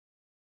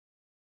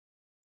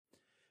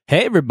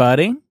Hey,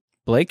 everybody.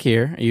 Blake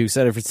here. Are you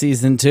excited for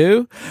season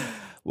 2?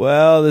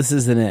 Well, this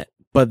isn't it,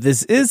 but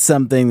this is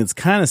something that's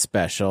kind of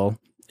special.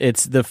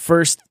 It's the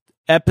first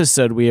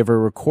episode we ever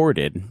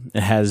recorded.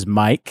 It has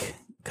Mike,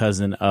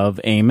 cousin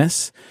of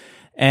Amos,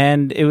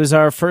 and it was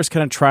our first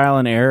kind of trial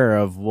and error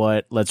of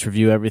what Let's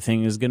Review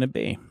Everything is going to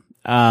be.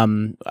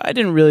 I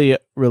didn't really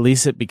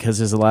release it because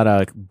there's a lot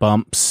of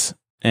bumps,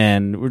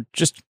 and we're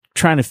just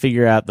trying to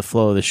figure out the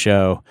flow of the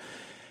show.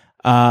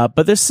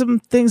 But there's some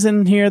things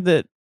in here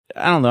that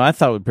I don't know, I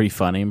thought were pretty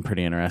funny and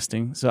pretty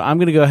interesting. So I'm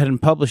going to go ahead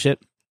and publish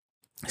it.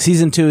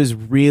 Season 2 is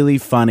really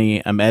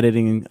funny. I'm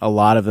editing a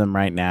lot of them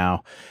right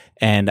now,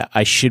 and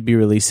I should be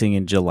releasing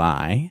in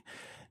July.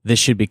 This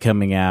should be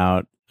coming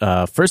out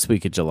first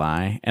week of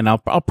July, and I'll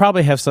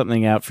probably have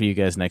something out for you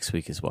guys next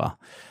week as well.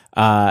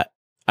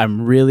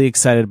 I'm really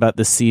excited about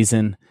this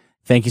season.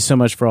 Thank you so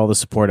much for all the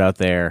support out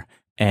there,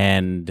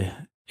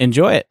 and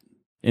enjoy it.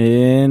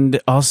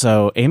 And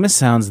also, Amos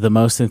sounds the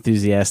most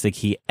enthusiastic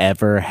he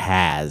ever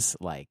has,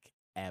 like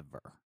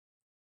ever,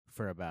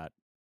 for about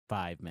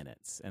 5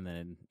 minutes. And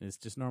then it's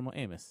just normal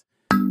Amos.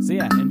 So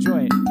yeah,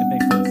 enjoy it. And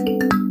thanks for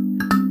listening.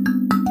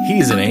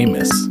 He's an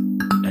Amos.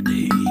 And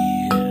he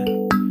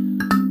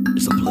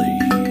is a Blake.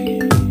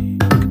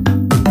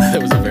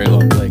 That was a very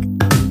long Blake.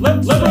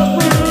 Let's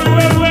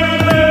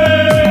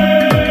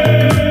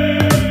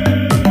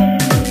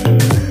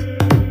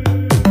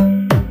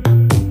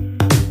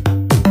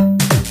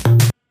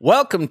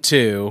Welcome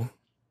to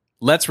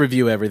Let's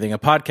Review Everything, a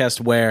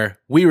podcast where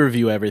we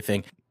review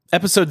everything.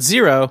 Episode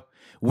 0,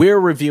 we're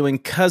reviewing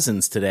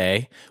Cousins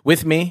today.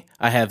 With me,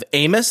 I have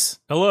Amos.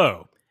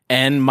 Hello.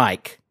 And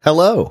Mike.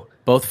 Hello.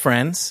 Both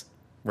friends,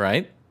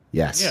 right?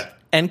 Yes. Yeah.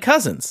 And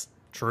cousins.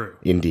 True.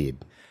 Indeed.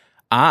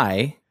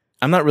 I'm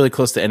not really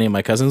close to any of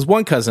my cousins.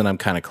 One cousin I'm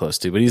kind of close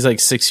to, but he's like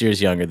 6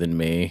 years younger than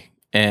me.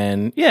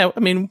 And yeah, I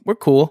mean, we're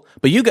cool.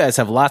 But you guys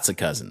have lots of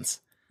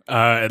cousins.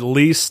 At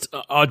least,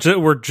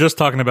 we're just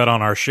talking about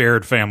on our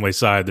shared family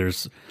side,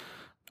 there's,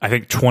 I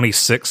think,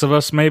 26 of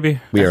us, maybe.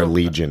 We are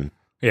legion.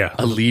 Yeah.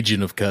 A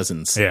legion of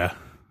cousins. Yeah.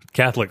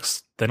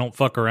 Catholics, they don't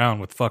fuck around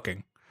with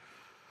fucking.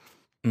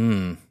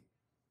 They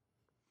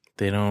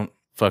don't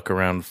fuck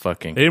around with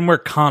fucking. They didn't wear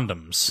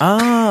condoms.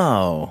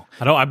 Oh.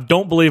 I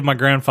don't believe my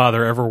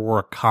grandfather ever wore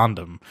a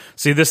condom.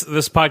 See, this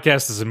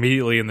podcast is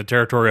immediately in the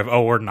territory of,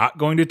 we're not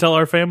going to tell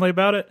our family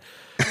about it.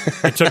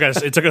 It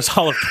took us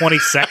all of 20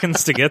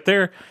 seconds to get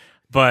there,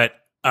 but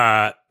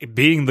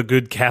being the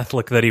good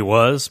Catholic that he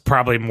was,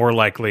 probably more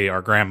likely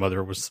our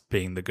grandmother was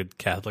being the good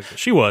Catholic that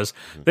she was.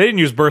 They didn't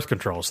use birth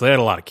control, so they had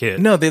a lot of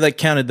kids. No, they like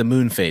counted the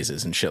moon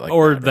phases and shit like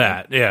or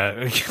that.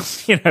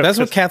 that, yeah. That's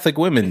what Catholic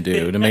women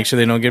do to make sure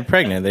they don't get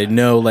pregnant. They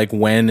know like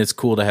when it's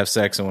cool to have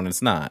sex and when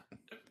it's not.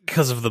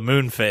 Because of the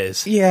moon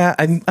phase. Yeah,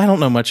 I don't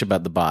know much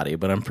about the body,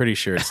 but I'm pretty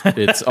sure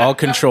it's all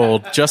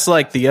controlled, just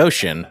like the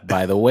ocean,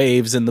 by the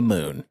waves and the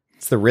moon.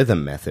 It's the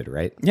rhythm method,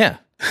 right? Yeah.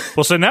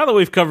 Well, so now that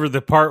we've covered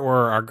the part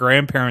where our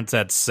grandparents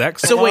had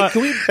sex, so wait,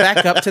 can we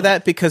back up to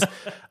that? Because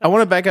I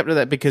want to back up to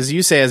that because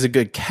you say as a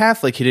good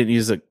Catholic, he didn't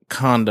use a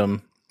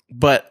condom,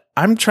 but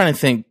I'm trying to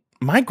think.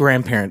 My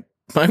grandfather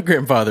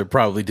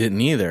probably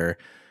didn't either.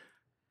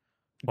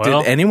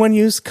 Well, did anyone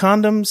use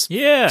condoms?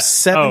 Yeah,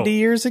 70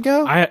 years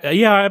ago.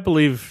 I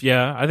believe.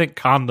 Yeah, I think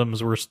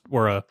condoms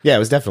were a Yeah, it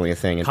was definitely a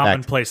thing. In fact,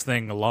 commonplace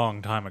thing a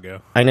long time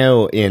ago. I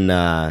know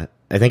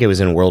I think it was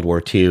in World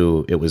War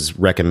II, it was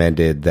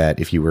recommended that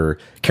if you were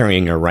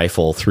carrying a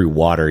rifle through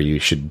water, you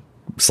should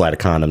slide a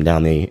condom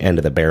down the end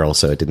of the barrel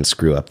so it didn't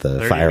screw up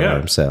the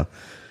firearm. So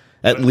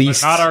at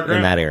least not our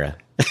in that era.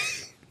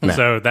 No.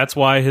 So that's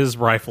why his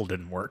rifle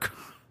didn't work.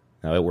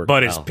 No, it worked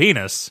But well. his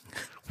penis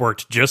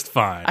worked just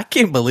fine. I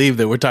can't believe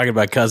that we're talking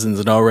about cousins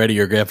and already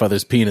your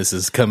grandfather's penis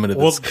is coming to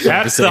this Well,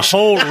 that's the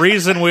whole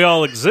reason we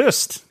all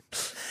exist.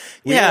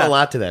 We add a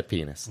lot to that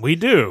penis. We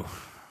do.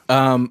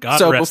 God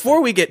so rest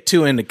before we get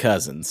too into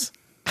cousins,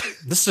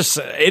 this just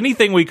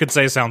anything we could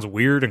say sounds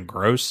weird and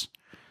gross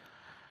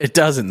it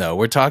doesn't though.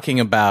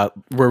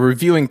 We're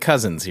reviewing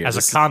cousins here as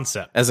a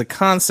concept. As a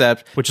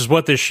concept, Which is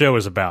what this show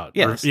is about.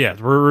 Yes.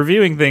 We're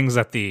reviewing things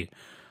at the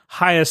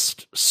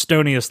highest,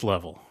 stoniest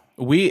level.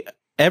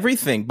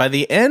 Everything by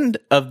the end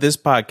of this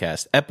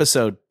podcast,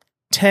 episode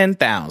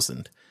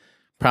 10,000,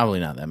 probably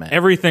not that many.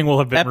 Everything will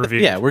have been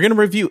reviewed. Yeah, we're going to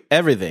review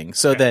everything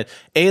so that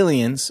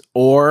aliens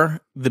or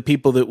the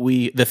people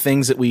the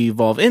things that we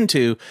evolve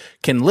into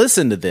can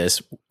listen to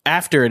this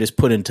after it is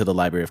put into the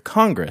Library of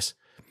Congress.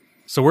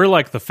 So we're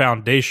like the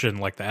foundation,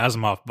 like the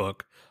Asimov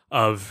book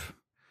of,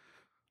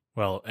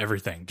 well,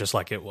 everything, just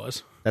like it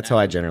was. That's how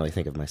I generally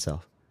think of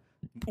myself.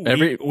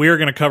 We are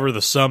going to cover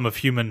the sum of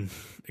human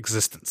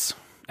existence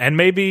and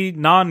maybe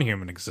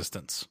non-human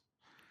existence.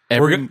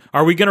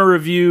 Are we going to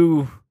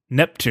review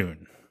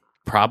Neptune?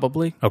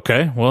 Probably.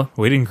 Okay, well,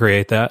 we didn't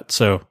create that,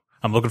 so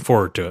I'm looking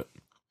forward to it.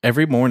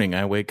 Every morning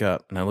I wake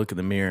up and I look in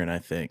the mirror and I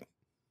think,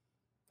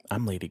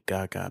 I'm Lady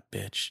Gaga,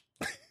 bitch.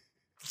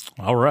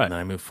 All right. And then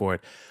I move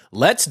forward.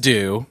 Let's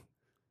do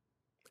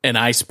an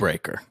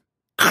icebreaker.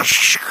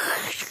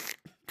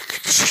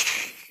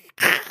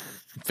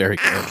 Very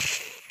good.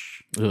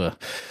 Ugh.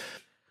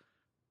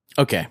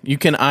 Okay, you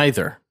can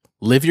either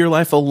live your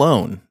life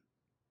alone,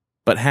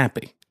 but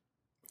happy,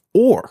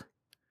 or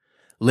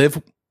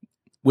live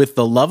with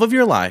the love of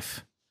your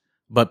life,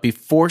 but be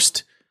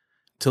forced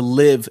to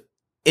live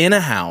in a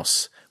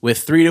house with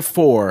 3 to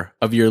 4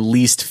 of your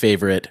least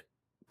favorite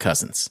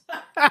cousins.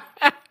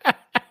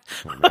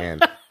 Oh, man.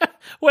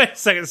 Wait a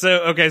second.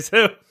 So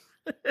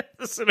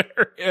the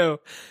scenario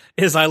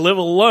is I live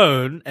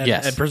alone and,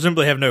 Yes. and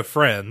presumably have no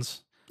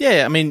friends.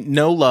 Yeah, I mean,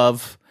 no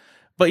love,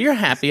 but you're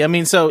happy. I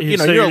mean, so, you're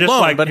just alone,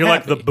 like, but you're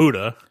happy. like the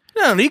Buddha.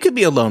 No, you could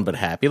be alone, but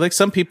happy. Like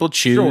some people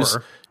choose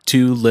Sure.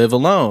 to live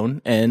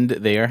alone, and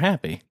they are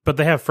happy. But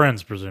they have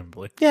friends,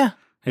 presumably. Yeah.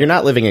 You're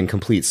not living in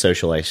complete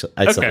social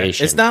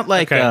isolation. It's not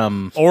like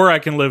Okay. Or I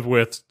can live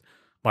with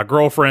my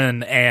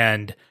girlfriend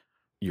and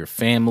your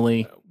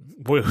family.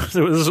 this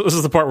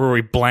is the part where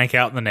we blank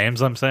out the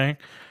names I'm saying.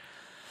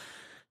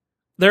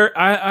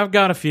 I've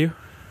got a few.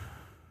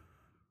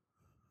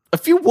 A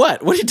few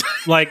what? What are you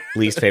talking? Like,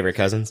 least favorite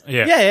cousins.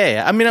 yeah.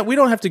 Yeah. I mean, we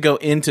don't have to go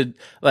into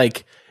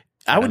like.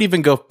 I would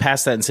even go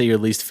past that and say your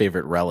least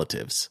favorite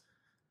relatives.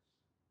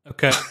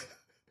 Okay.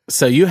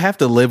 So you have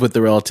to live with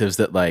the relatives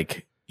that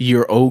like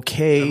you're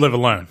okay. Live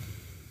alone.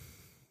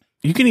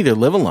 You can either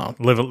live alone.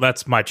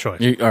 That's my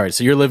choice. All right,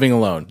 so you're living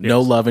alone.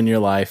 No love in your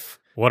life.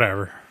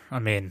 Whatever. I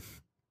mean,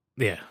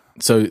 yeah.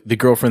 So the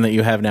girlfriend that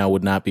you have now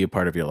would not be a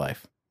part of your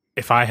life.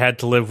 If I had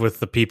to live with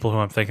the people who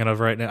I'm thinking of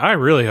right now, I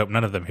really hope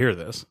none of them hear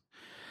this.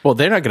 Well,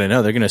 they're not going to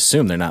know. They're going to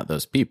assume they're not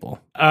those people.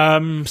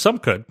 Some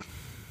could.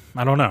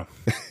 I don't know.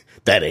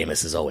 That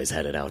Amos has always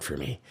had it out for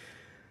me.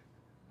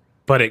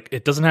 But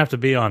it doesn't have to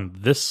be on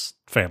this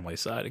family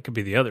side. It could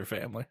be the other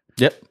family.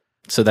 Yep.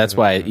 So that's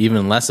why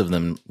even less of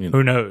them.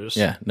 Who knows?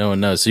 Yeah, no one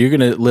knows. So you're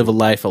going to live a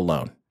life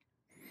alone.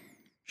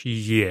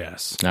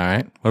 Yes. All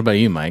right. What about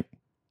you, Mike?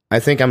 I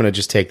think I'm going to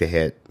just take the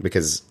hit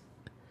because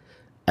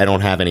I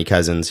don't have any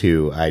cousins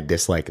who I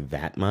dislike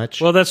that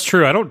much. Well, that's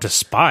true. I don't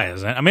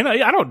despise it. I mean,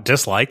 I don't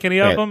dislike any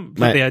of Right. them.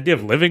 But the idea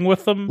of living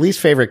with them, Least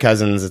favorite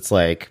cousins, it's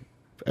like,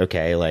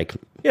 okay, like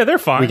yeah, they're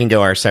fine. we can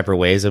go our separate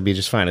ways. It'll be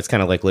just fine. It's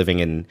kind of like living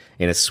in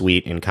a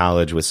suite in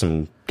college with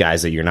some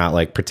guys that you're not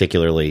like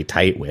particularly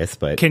tight with,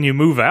 but Can you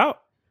move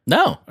out?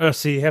 No. Oh,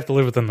 see, you have to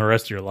live with them the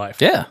rest of your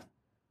life. Yeah.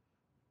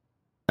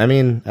 I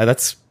mean,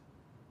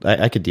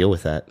 I could deal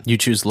with that. You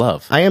choose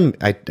love. I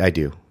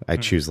do. I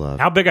choose love.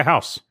 How big a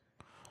house?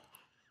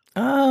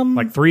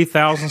 Like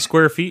 3,000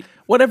 square feet?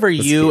 Whatever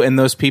you and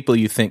those people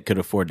you think could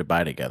afford to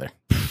buy together.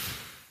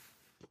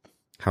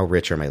 How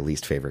rich are my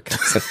least favorite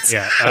cousins?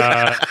 Yeah.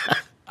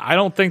 I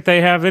don't think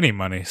they have any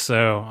money,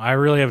 so I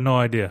really have no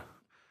idea.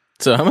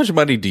 So how much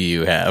money do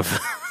you have?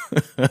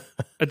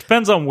 It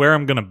depends on where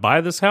I'm going to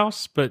buy this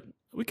house, but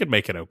we could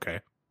make it okay.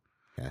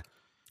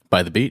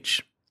 By the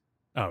beach.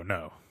 Oh,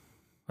 no.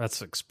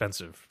 That's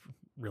expensive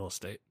real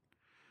estate.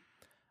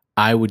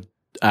 I would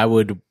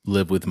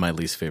live with my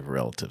least favorite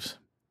relatives.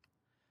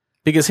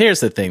 Because here's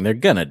the thing, they're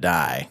gonna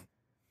die.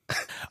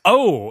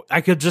 Oh,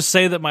 I could just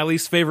say that my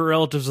least favorite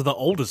relatives are the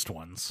oldest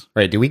ones.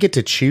 Right. Do we get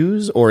to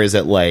choose, or is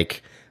it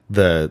like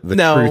the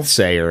No. truth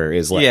sayer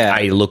is like, Yeah.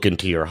 I look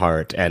into your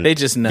heart and They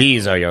just know.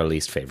 these are your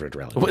least favorite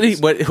relatives.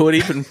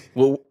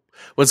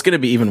 What's going to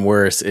be even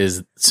worse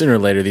is sooner or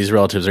later these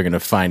relatives are going to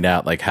find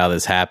out like how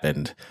this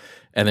happened,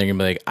 and they're going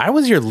to be like, "I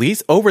was your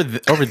least over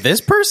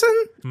this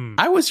person.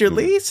 I was your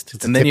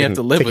least," and then you have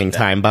to live ticking with that.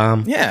 time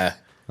bomb. Yeah,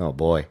 Oh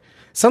boy.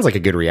 Sounds like a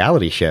good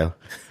reality show.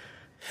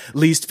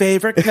 least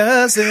favorite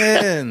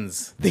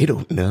cousins, They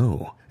don't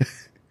know.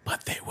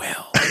 but they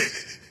will.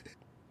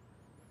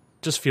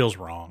 Just feels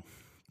wrong.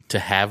 To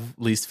have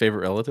least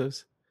favorite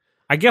relatives.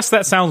 I guess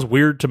that sounds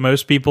weird to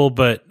most people,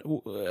 but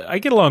I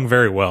get along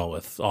very well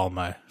with all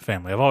my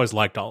family. I've always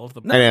liked all of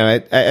them. I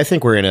know. I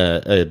think we're in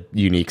a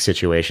unique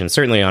situation.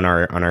 Certainly on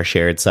our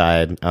shared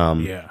side.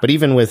 Yeah. But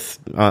even with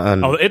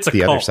on it's a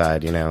the other cult.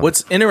 side, you know.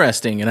 What's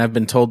interesting, and I've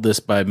been told this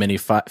by many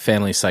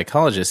family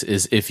psychologists,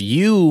 is if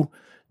you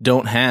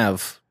don't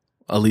have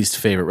a least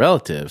favorite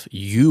relative,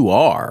 you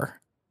are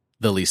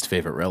the least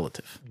favorite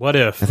relative. What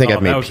if? I think I've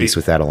that made would peace be,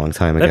 with that a long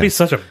time ago. That'd be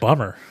such a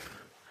bummer.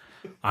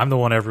 I'm the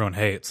one everyone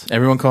hates.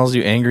 Everyone calls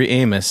you Angry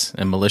Amos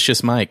and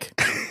Malicious Mike.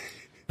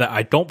 That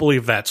I don't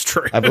believe that's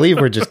true. I believe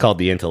we're just called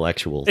the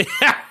intellectuals.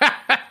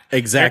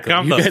 Exactly. Here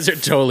come You the- guys are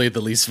totally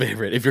the least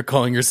favorite if you're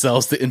calling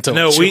yourselves the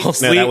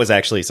intellectuals. No, that was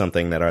actually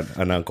something that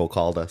an uncle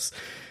called us.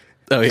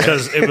 Oh, yeah.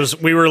 Because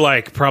we were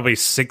like probably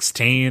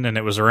 16, and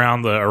it was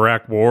around the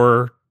Iraq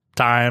War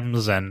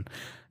times and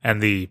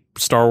the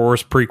Star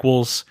Wars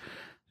prequels.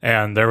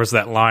 And there was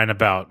that line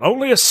about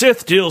only a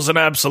Sith deals in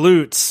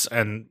absolutes,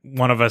 and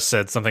one of us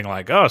said something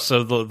like, "Oh,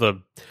 so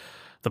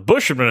the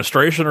Bush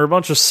administration are a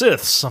bunch of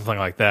Siths," something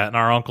like that. And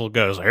our uncle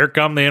goes, "Here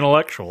come the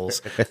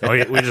intellectuals."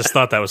 And we just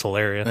thought that was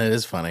hilarious. That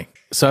is funny.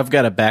 So I've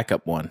got a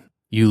backup one.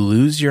 You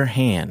lose your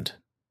hand,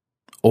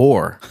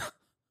 or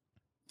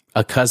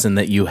a cousin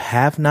that you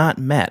have not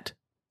met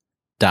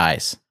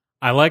dies.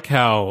 I like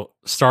how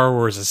Star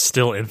Wars is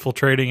still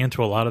infiltrating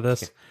into a lot of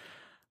this.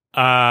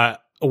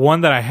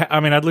 One that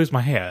I'd lose my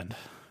hand.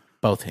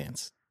 Both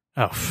hands.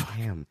 Oh, fuck.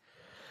 Damn.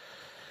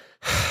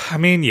 I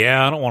mean,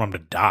 yeah, I don't want him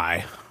to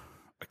die.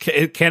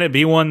 Can it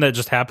be one that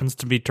just happens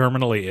to be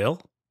terminally ill?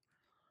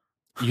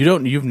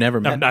 You've never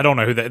met. I don't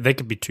know who that. They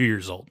could be 2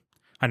 years old.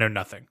 I know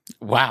nothing.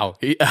 Wow,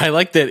 I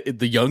like that.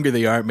 The younger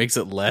they are, it makes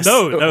it less.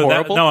 No,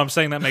 horrible. I'm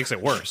saying that makes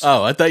it worse.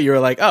 Oh, I thought you were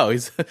like,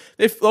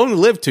 they've only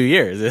lived 2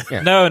 years.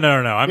 Yeah. No.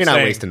 I'm You're not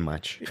saying, wasting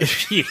much.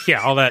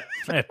 yeah, all that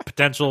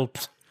potential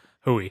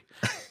hooey.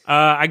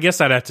 I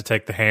guess I'd have to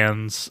take the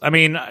hands. I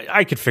mean,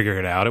 I could figure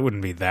it out. It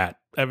wouldn't be that.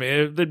 I mean,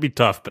 it'd be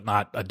tough, but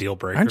not a deal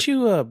breaker. Aren't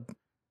you a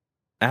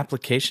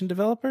application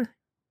developer?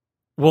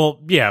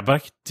 Well, yeah, but I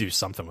could do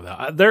something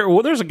without.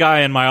 There's a guy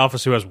in my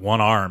office who has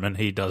one arm, and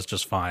he does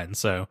just fine.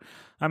 So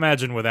I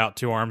imagine without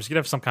two arms, you'd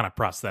have some kind of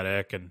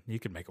prosthetic, and you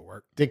could make it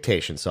work.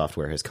 Dictation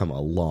software has come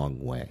a long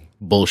way.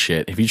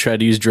 Bullshit. If you tried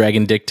to use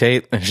Dragon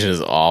Dictate, that shit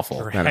is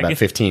awful. Not about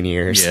 15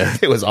 years. Yeah.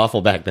 It was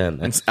awful back then.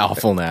 It's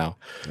awful now.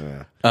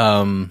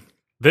 Yeah.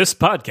 This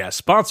podcast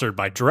sponsored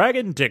by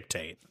Dragon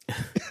Dictate.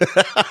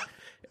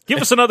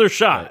 Give us another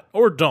shot,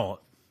 or don't.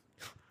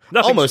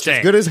 Nothing's Almost as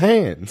changed. good as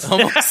hands.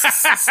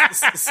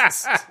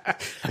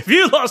 Have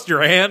you lost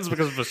your hands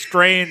because of a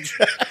strange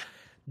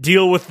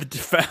deal with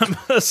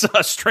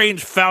a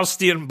strange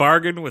Faustian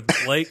bargain with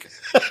Blake?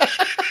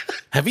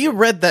 Have you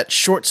read that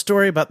short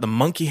story about the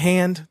monkey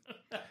hand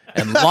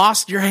and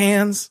lost your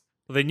hands?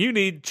 Well, then you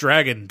need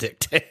Dragon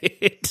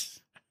Dictate.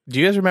 Do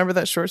you guys remember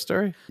that short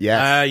story?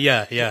 Yeah.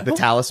 Yeah. The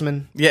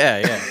talisman.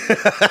 Yeah.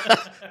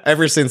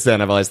 Ever since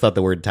then, I've always thought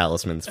the word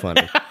talisman's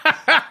funny.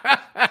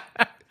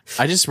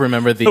 I just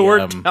remember The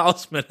word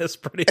talisman is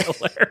pretty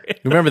hilarious.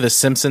 remember the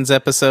Simpsons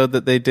episode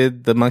that they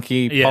did, the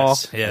monkey paw?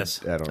 Yes.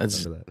 I don't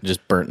That's remember that.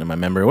 just burnt in my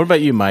memory. What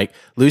about you, Mike?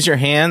 Lose your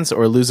hands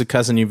or lose a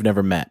cousin you've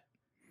never met?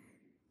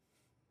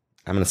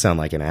 I'm going to sound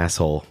like an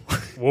asshole.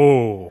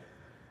 Whoa.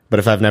 But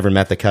if I've never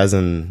met the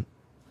cousin,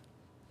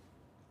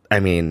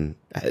 I mean,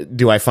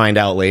 do I find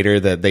out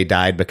later that they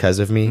died because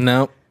of me?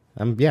 No.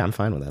 I'm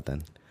fine with that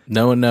then.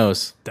 No one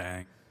knows.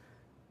 Dang.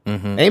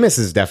 Amos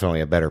is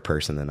definitely a better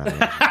person than I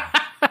am.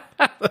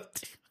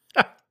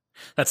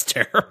 That's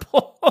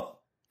terrible.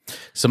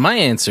 So my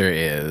answer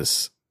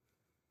is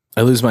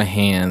I lose my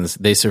hands,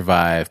 they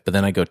survive, but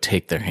then I go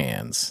take their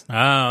hands.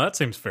 Oh, that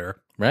seems fair.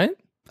 Right?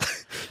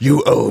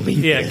 You owe me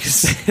Yeah,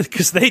 this.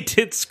 because they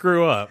did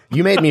screw up.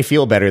 You made me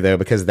feel better, though,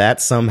 because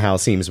that somehow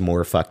seems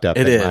more fucked up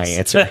It than is. my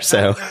answer.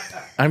 So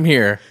I'm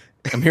here.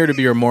 I'm here to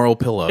be your moral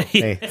pillow.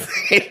 hey,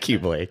 thank you,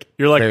 Blake.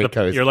 You're like Very the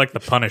cozy. you're like the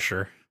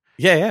Punisher.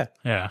 Yeah.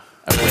 Yeah.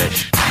 I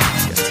wish.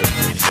 Got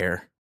some great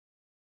hair.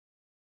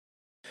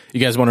 You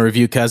guys want to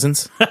review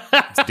Cousins?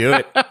 Let's do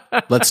it.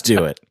 Let's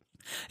do it.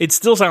 It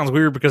still sounds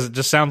weird because it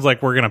just sounds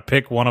like we're gonna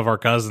pick one of our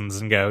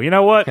cousins and go, you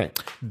know what? Okay.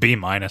 B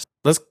minus.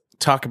 Let's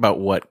talk about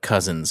what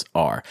cousins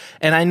are.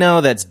 And I know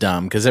that's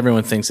dumb because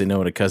everyone thinks they know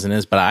what a cousin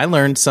is, but I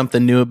learned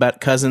something new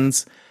about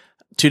cousins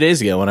 2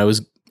 days ago when I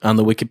was on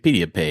the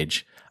Wikipedia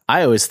page.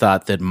 I always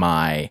thought that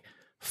my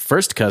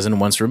first cousin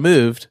once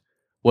removed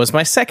was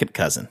my second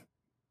cousin.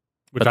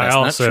 Which But I that's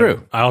not also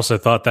true. I also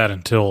thought that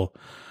until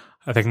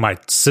I think my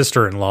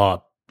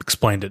sister-in-law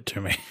explained it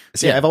to me.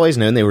 See, I've always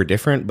known they were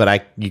different, but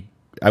I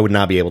would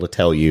not be able to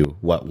tell you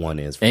what one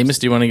is. Amos,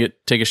 do you want to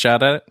take a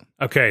shot at it?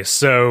 Okay,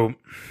 so,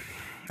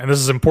 and this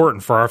is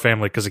important for our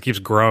family because it keeps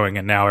growing,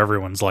 and now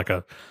everyone's like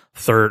a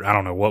third. I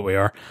don't know what we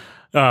are.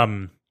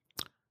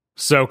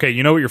 So, okay,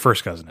 you know what your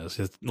first cousin is.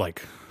 It's like,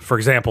 for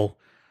example,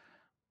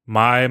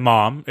 my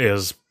mom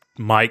is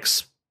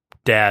Mike's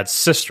dad's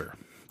sister.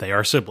 They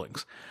are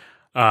siblings.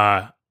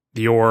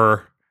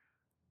 Your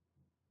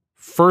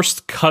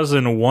first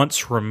cousin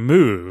once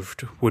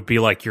removed would be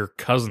like your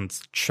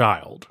cousin's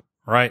child,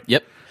 right?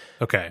 Yep.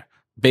 Okay.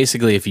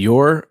 Basically, if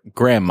your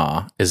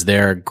grandma is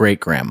their great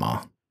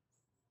grandma,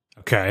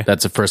 Okay.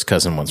 that's a first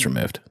cousin once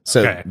removed.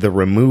 So Okay. the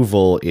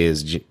removal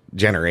is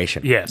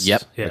generation. Yes.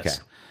 Yep. Yes. Okay.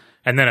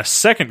 And then a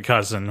second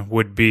cousin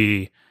would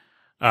be.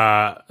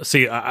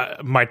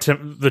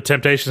 The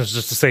temptation is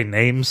just to say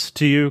names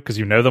to you because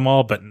you know them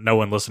all, but no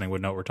one listening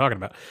would know what we're talking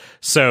about.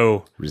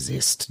 So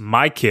Resist.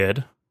 my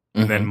kid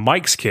and then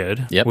Mike's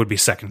kid Yep. would be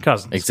second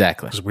cousins.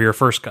 Exactly. Because we are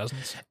first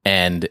cousins.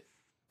 And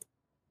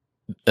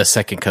a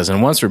second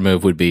cousin once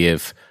removed would be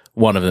if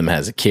one of them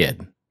has a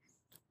kid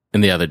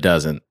and the other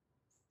doesn't.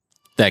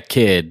 That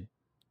kid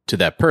to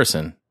that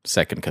person,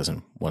 second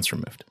cousin once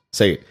removed.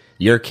 So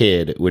your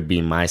kid would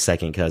be my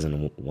second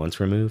cousin once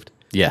removed?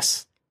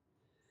 Yes.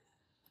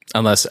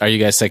 Unless, are you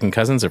guys second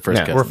cousins or first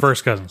No, cousins? We're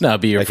first cousins. No,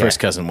 it'd be your Okay. first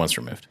cousin once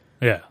removed.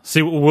 Yeah.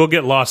 See, we'll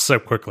get lost so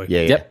quickly.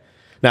 Yeah. Yep.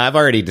 Now, I've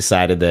already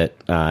decided that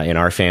in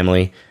our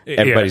family,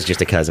 everybody's just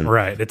a cousin.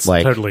 Right. It's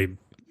Like- totally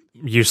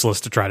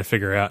useless to try to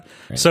figure out.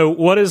 So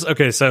what is,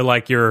 okay, so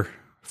like your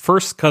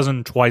first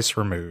cousin twice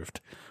removed.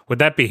 Would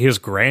that be his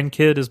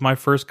grandkid is my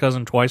first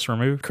cousin twice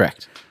removed?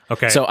 Correct.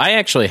 Okay. So I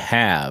actually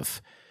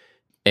have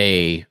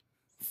a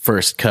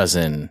first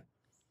cousin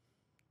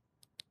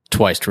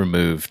twice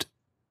removed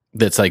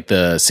that's like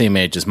the same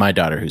age as my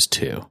daughter who's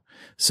 2.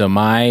 So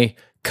my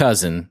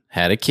cousin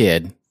had a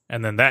kid.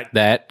 and then that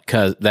That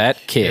kid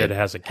Kid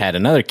has a kid. had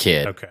another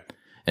kid. okay.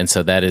 And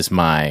so that is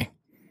my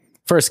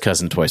first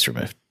cousin twice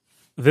removed.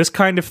 this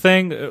kind of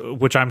thing,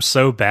 which I'm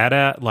so bad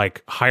at,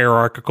 like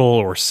hierarchical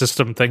or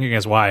system thinking,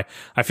 is why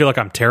I feel like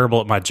I'm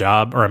terrible at my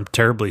job, or I'm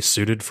terribly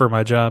suited for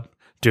my job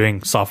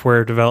doing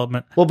software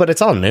development. Well, but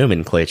it's all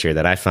nomenclature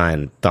that I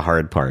find the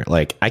hard part.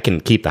 Like, I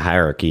can keep the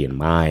hierarchy in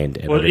mind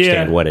and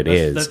understand what it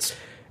is.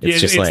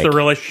 It's like the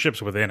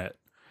relationships within it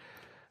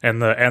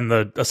and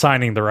the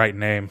assigning the right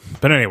name.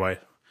 But anyway,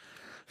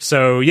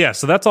 so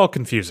that's all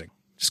confusing.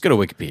 Just go to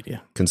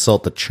Wikipedia.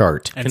 Consult the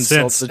chart. And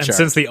since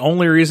the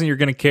only reason you're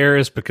going to care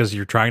is because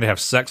you're trying to have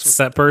sex with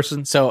that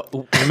person.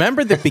 So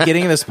remember the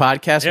beginning of this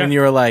podcast when you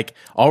were like,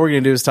 all we're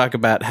going to do is talk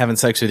about having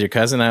sex with your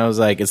cousin? I was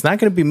like, it's not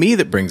going to be me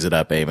that brings it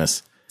up,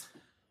 Amos.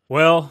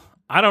 Well,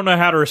 I don't know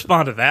how to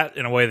respond to that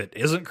in a way that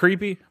isn't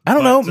creepy. I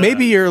don't know.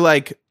 Maybe you're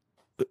like,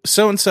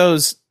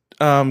 so-and-so's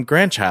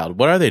grandchild.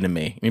 What are they to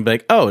me? And you'd be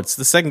like, oh, it's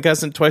the second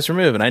cousin twice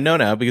removed. And I know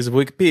now because of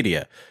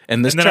Wikipedia.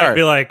 And this then chart. I'd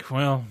be like,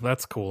 well,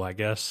 that's cool, I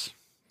guess.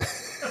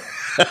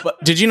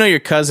 But did you know your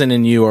cousin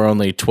and you are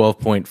only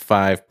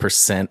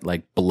 12.5%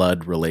 like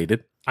blood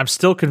related? I'm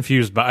still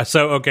confused by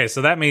so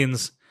that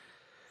means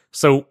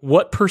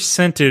what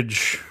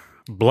percentage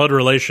blood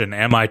relation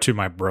am I to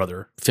my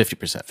brother?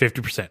 50%.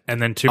 50%.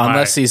 And then to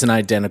unless he's an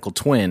identical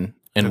twin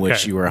in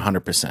which you were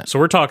 100%. So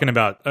we're talking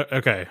about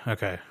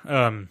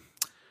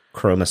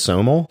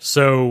Chromosomal?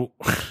 So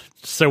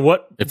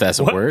what if that's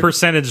a what word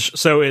percentage,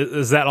 so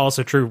is that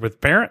also true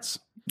with parents?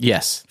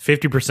 Yes.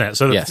 50%.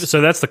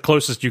 So that's the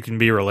closest you can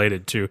be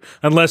related to,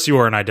 unless you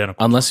are an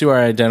identical. Unless you are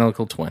an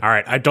identical twin. All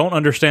right. I don't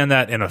understand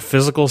that in a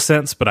physical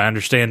sense, but I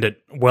understand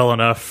it well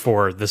enough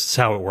for this is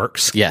how it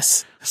works.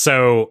 Yes.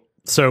 So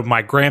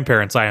my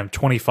grandparents, I am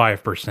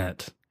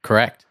 25%.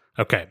 Correct.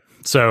 Okay.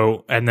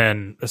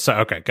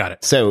 Okay, got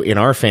it. So in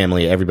our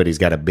family, everybody's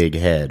got a big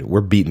head. We're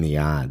beating the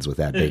odds with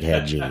that big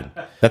head gene.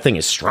 That thing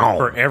is strong.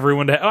 For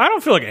everyone to I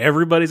don't feel like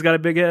everybody's got a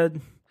big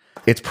head.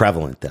 It's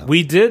prevalent, though.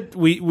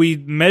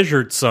 We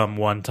measured some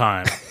one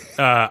time.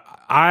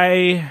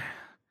 I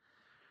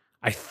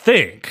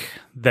think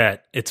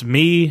that it's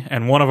me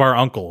and one of our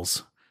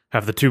uncles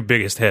have the two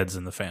biggest heads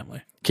in the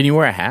family. Can you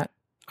wear a hat?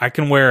 I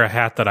can wear a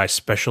hat that I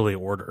specially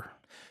order.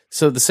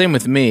 So the same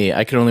with me.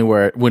 I could only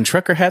wear when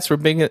trucker hats were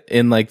big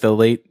in like the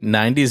late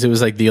 90s. It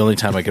was like the only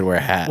time I could wear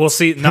a hat. Well,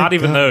 see, not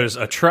even those.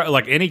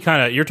 Like any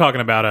kind of, you're talking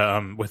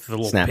about with the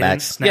little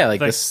snapbacks. Pin, like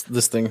thing.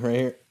 this thing right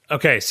here.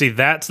 Okay, see,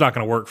 that's not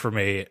going to work for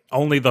me.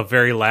 Only the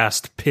very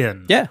last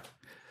pin. Yeah,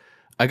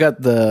 I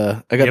got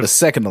the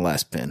second to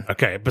last pin.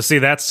 Okay, but see,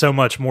 that's so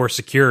much more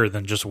secure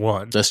than just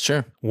one. That's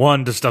true.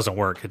 One just doesn't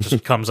work. It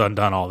just comes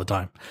undone all the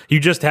time.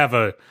 You just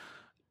have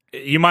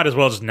you might as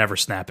well just never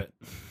snap it.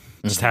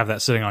 Just have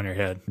that sitting on your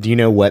head. Do you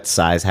know what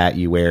size hat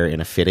you wear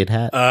in a fitted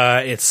hat?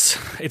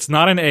 It's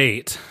not an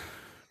 8,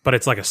 but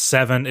it's like a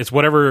 7. It's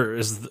whatever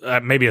is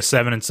maybe a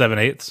 7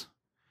 7/8. It's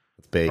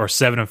big. Or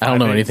 7 5/8. I don't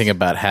know anything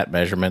about hat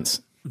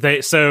measurements.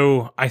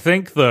 So I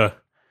think the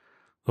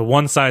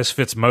one size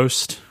fits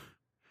most.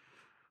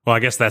 Well, I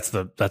guess that's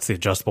the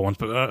adjustable ones,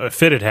 but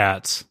fitted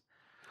hats.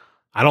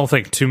 I don't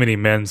think too many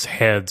men's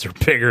heads are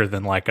bigger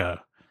than like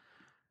a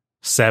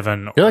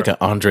 7. You're like an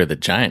Andre the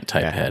Giant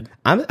type head.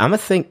 I think I'm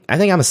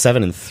a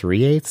 7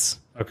 3/8.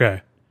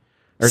 Okay.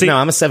 No,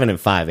 I'm a 7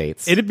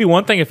 5/8. It'd be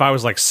one thing if I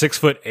was like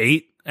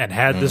 6'8" and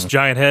had this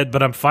giant head,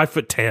 but I'm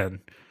 5'10".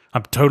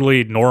 I'm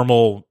totally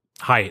normal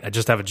height. I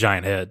just have a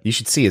giant head. You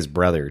should see his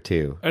brother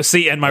too.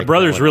 See, and my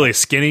brother's really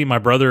skinny. My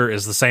brother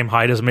is the same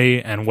height as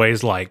me and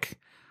weighs like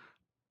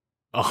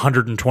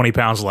 120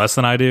 pounds less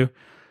than I do.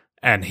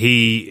 And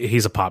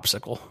he's a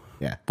popsicle.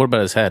 Yeah. What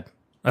about his head?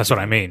 That's what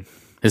I mean.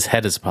 His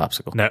head is a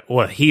popsicle. No,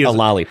 well, he is a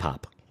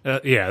lollipop.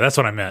 Yeah, that's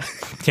what I meant.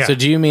 Yeah. So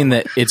do you mean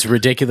that it's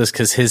ridiculous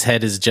because his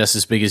head is just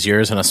as big as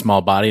yours on a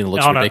small body and it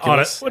looks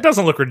ridiculous? It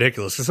doesn't look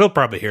ridiculous because he'll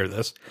probably hear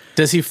this.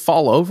 Does he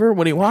fall over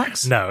when he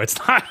walks? No, it's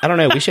not. I don't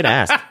know. We should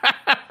ask.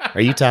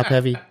 Are you top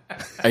heavy?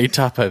 Are you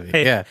top heavy?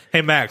 Yeah.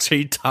 Hey, Max, are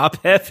you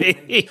top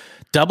heavy?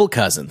 Double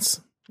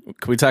cousins.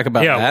 Can we talk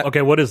about that?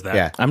 Okay, what is that?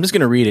 Yeah. I'm just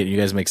going to read it and you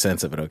guys make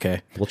sense of it,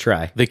 okay? We'll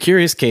try. The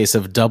curious case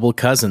of double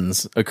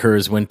cousins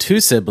occurs when two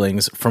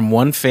siblings from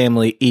one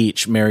family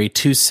each marry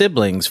two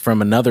siblings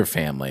from another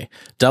family.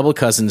 Double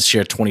cousins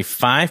share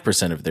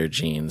 25% of their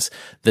genes,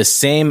 the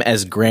same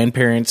as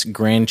grandparents,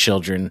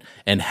 grandchildren,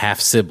 and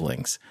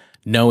half-siblings.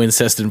 No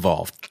incest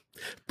involved.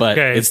 But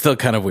it's still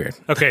kind of weird.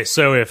 Okay,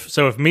 so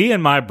if me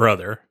and my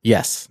brother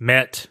yes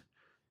met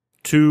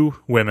two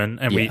women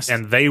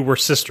and they were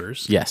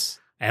sisters. Yes.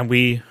 And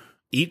we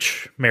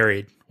each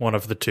married one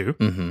of the two.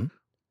 Mm-hmm.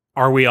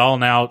 Are we all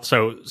now?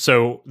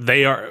 So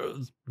they are.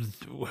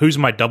 Who's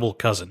my double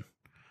cousin?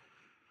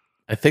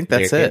 I think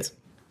that's it. Kids.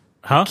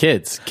 Huh?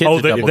 Kids.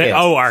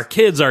 Our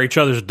kids are each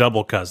other's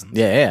double cousins.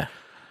 Yeah.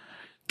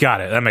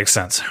 Got it. That makes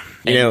sense.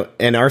 You know,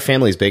 and our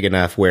family's big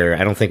enough where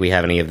I don't think we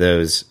have any of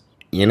those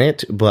in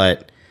it,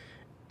 but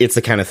it's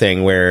the kind of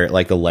thing where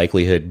like the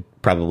likelihood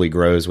probably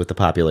grows with the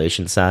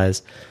population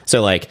size.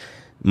 So like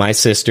my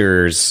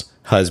sister's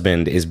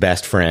husband is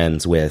best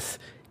friends with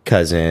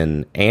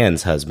cousin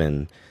Anne's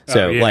husband.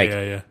 So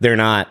they're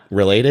not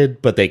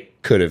related, but they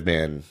could have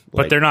been.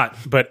 But they're not.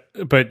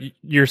 But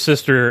your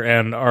sister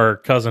and our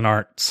cousin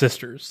aren't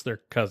sisters;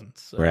 they're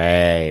cousins. So.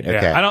 Right. Okay.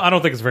 Yeah, I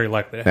don't think it's very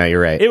likely. No,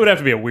 you're right. It would have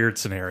to be a weird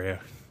scenario.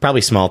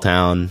 Probably small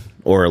town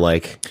or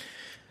like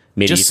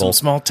medieval. Just some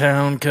small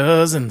town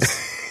cousins.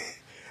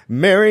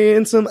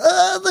 Marrying some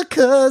other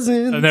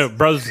cousins. No,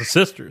 brothers and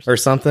sisters. Or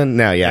something.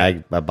 No,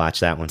 yeah, I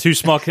botched that one. Two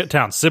small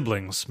town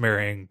siblings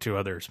marrying two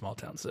other small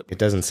town siblings. It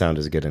doesn't sound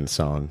as good in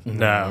song.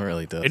 No, it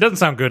really does. It doesn't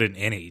sound good in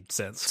any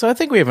sense. So I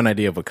think we have an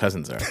idea of what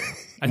cousins are.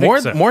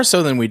 So. More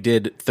so than we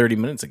did 30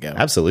 minutes ago.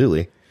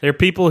 Absolutely. They're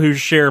people who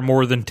share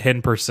more than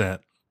 10%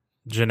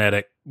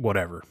 genetic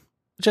whatever.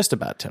 Just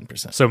about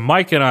 10%. So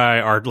Mike and I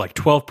are like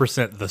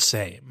 12% the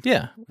same.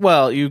 Yeah.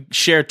 Well, you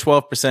share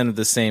 12% of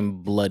the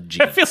same blood I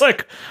gene. feel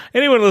like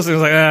anyone listening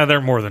is like,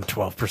 they're more than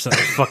 12%. They're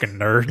fucking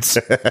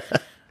nerds.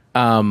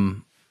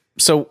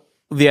 So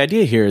the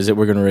idea here is that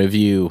we're going to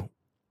review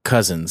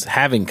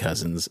having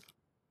cousins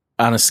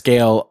on a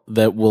scale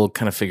that we'll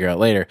kind of figure out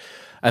later.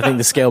 I think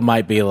the scale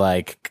might be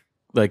like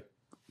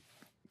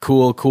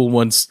cool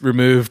once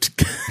removed,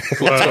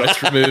 cool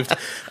twice removed.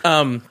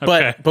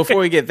 But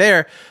before we get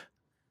there,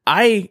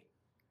 I'm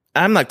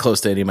not close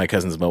to any of my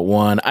cousins but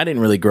one. I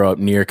didn't really grow up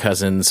near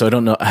cousins, so I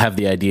don't have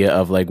the idea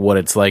of like what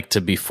it's like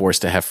to be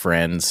forced to have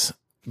friends,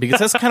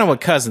 because that's kind of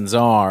what cousins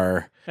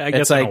are. I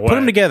guess it's like put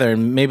them together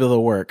and maybe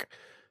they'll work.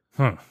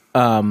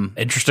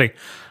 Interesting.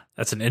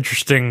 That's an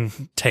interesting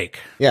take.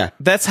 Yeah.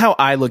 That's how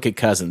I look at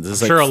cousins.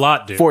 It's Sure, a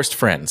lot do. Forced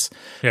friends.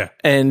 Yeah.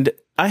 And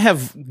I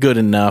have good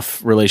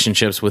enough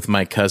relationships with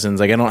my cousins.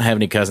 Like I don't have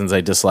any cousins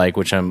I dislike,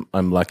 which I'm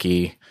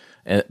lucky.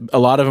 A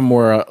lot of them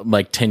were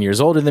like 10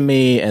 years older than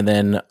me, and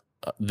then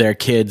their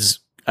kids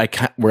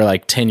were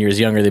like 10 years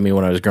younger than me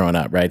when I was growing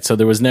up, right? So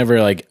there was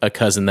never like a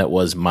cousin that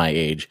was my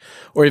age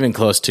or even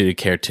close to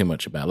care too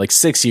much about. Like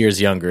 6 years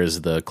younger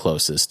is the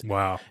closest.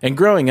 Wow. And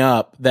growing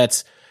up,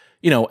 that's,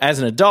 as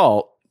an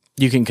adult,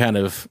 you can kind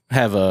of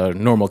have a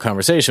normal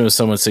conversation with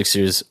someone 6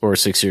 years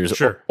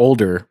Sure.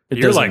 older.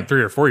 You're like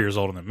 3 or 4 years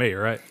older than me,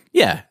 right?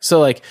 Yeah. So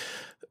like,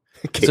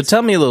 so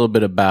tell me a little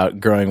bit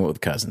about growing up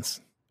with cousins.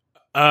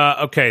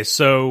 Okay,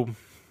 so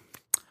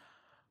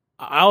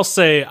I'll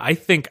say I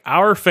think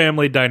our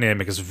family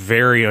dynamic is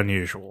very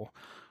unusual.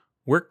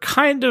 We're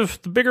kind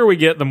of, the bigger we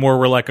get, the more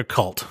we're like a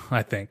cult,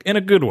 I think, in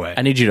a good way.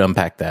 I need you to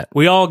unpack that.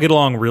 We all get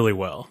along really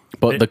well.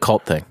 But the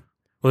cult thing.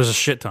 Well, there's a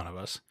shit ton of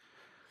us.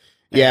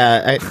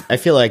 Yeah, I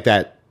feel like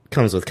that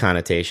comes with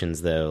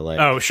connotations, though. Like,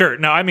 Oh, sure.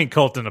 No, I mean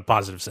cult in a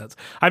positive sense.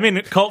 I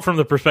mean cult from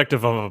the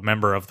perspective of a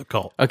member of the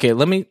cult. Okay,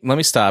 let me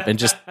stop and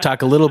just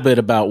talk a little bit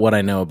about what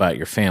I know about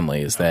your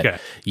family. Is that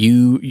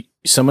Okay.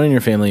 someone in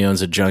your family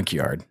owns a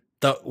junkyard?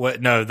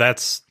 No,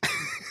 that's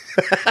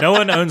no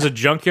one owns a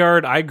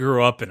junkyard. I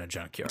grew up in a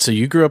junkyard. So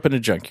you grew up in a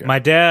junkyard. My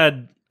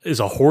dad is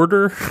a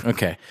hoarder.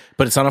 Okay,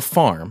 but it's on a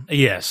farm.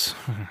 Yes.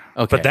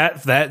 Okay,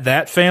 But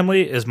that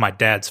family is my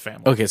dad's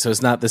family. okay, so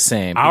it's not the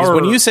same. Because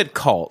when you said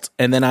cult,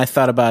 and then I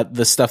thought about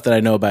the stuff that I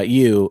know about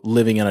you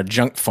living on a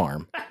junk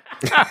farm.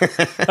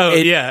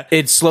 Yeah.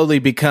 It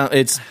slowly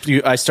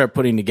I start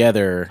putting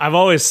together. I've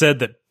always said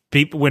that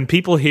when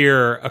people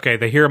hear,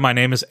 they hear my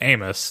name is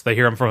Amos, they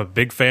hear I'm from a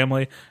big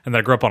family, and that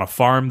I grew up on a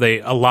farm.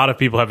 A lot of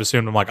people have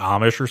assumed I'm like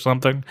Amish or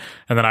something,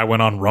 and then I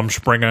went on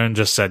Rumspringa and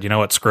just said, you know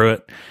what, screw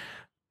it.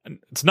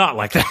 It's not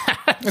like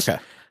that. Okay.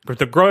 But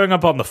the growing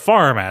up on the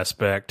farm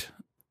aspect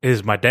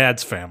is my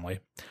dad's family.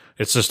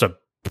 It's just a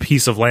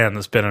piece of land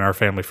that's been in our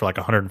family for like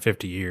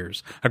 150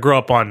 years. I grew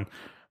up on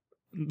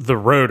the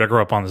road I grew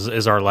up on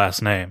is our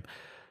last name.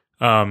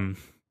 But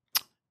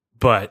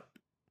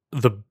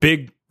the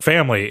big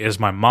family is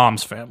my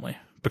mom's family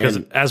because,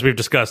 as we've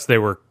discussed, they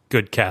were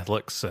good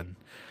Catholics and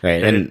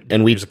right,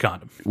 and we use a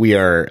condom. We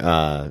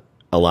are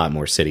a lot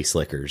more city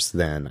slickers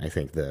than I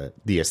think the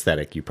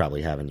aesthetic you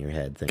probably have in your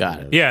head. Got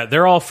it. Yeah,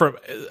 they're all from.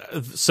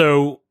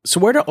 So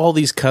where do all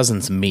these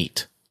cousins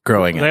meet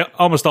growing they up?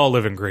 almost all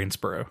live in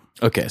Greensboro.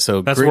 Okay,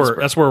 so That's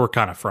Greensboro. where we're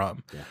kind of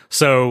from. Yeah.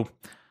 So,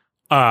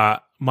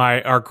 our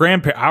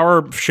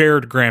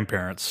shared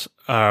grandparents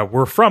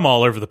were from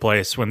all over the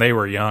place when they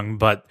were young,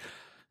 but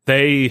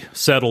they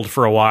settled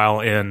for a while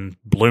in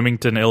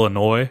Bloomington,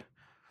 Illinois,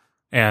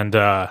 and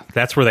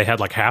that's where they had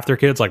like half their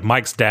kids. Like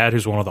Mike's dad,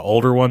 who's one of the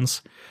older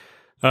ones,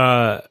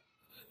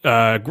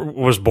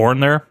 was born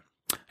there,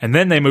 and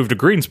then they moved to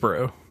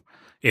Greensboro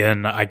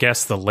in, I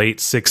guess, the late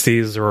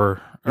 60s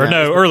or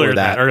no, earlier than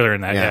that. Earlier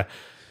than that, yeah.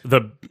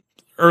 The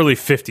early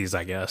 50s,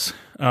 I guess.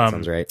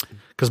 Sounds right.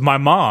 Because my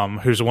mom,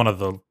 who's one of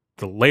the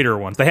later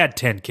ones, they had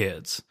 10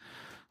 kids.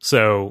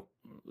 So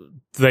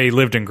they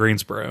lived in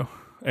Greensboro,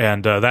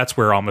 and that's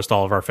where almost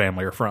all of our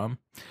family are from.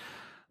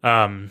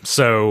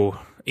 So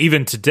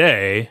even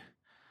today,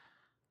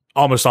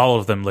 almost all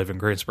of them live in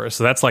Greensboro.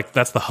 So that's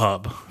the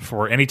hub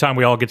for anytime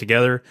we all get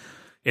together.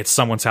 It's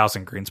someone's house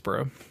in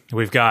Greensboro.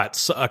 We've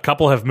got a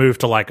couple have moved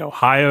to like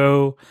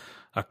Ohio.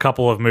 A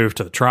couple have moved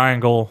to the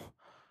Triangle.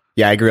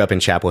 Yeah, I grew up in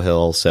Chapel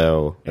Hill,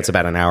 so it's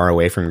about an hour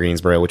away from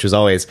Greensboro, which was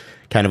always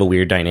kind of a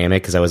weird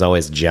dynamic because I was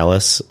always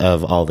jealous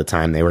of all the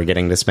time they were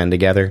getting to spend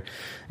together.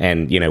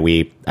 And,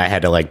 I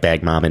had to like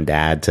beg mom and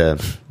dad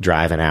to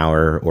drive an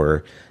hour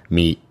or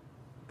meet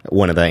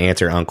one of the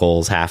aunts or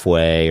uncles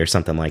halfway or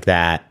something like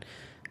that.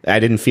 I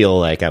didn't feel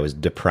like I was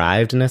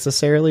deprived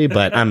necessarily,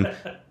 but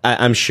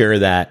I'm sure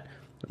that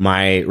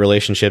my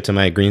relationship to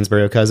my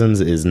Greensboro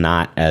cousins is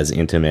not as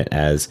intimate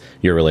as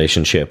your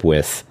relationship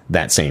with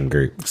that same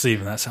group. See,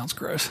 even that sounds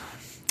gross.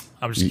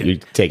 I'm just kidding. You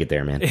take it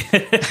there, man.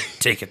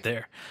 Take it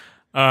there.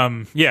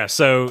 Yeah.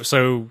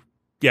 So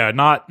yeah,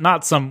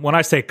 not some, when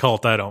I say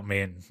cult, I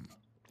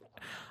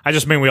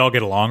just mean we all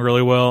get along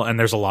really well, and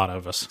there's a lot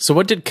of us. So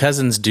what did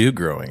cousins do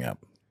growing up?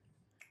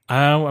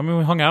 I mean,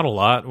 we hung out a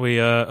lot.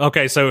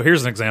 Okay, so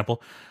here's an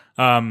example.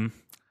 Where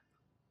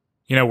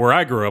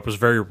I grew up was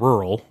very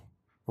rural,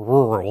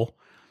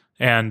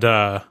 and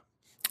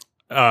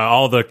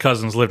all the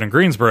cousins lived in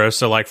Greensboro.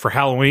 So, like, for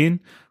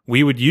Halloween,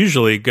 we would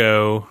usually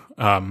go,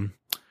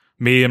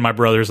 me and my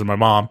brothers and my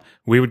mom,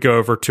 we would go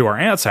over to our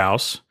aunt's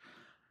house,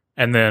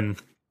 and then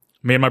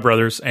me and my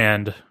brothers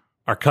and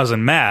our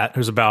cousin Matt,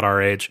 who's about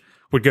our age,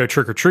 would go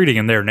trick-or-treating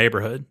in their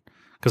neighborhood.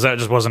 Because that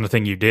just wasn't a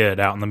thing you did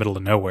out in the middle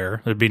of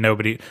nowhere. There'd be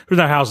nobody. There's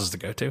no houses to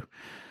go to.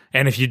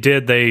 And if you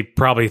did, they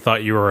probably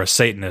thought you were a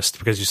Satanist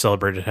because you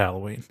celebrated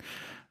Halloween.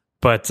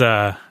 But,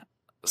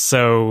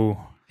 so,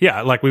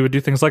 yeah, like we would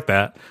do things like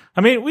that.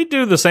 I mean, we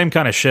do the same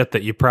kind of shit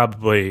that you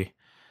probably,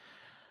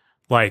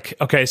 like,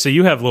 okay, so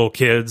you have little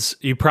kids.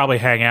 You probably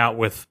hang out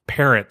with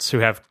parents who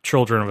have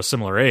children of a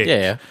similar age.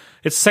 Yeah.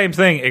 It's the same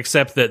thing,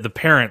 except that the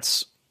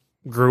parents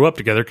grew up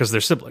together because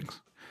they're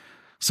siblings.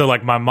 So,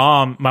 like, my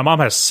mom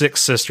has 6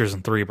 sisters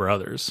and 3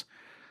 brothers.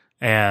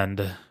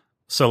 And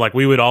so, like,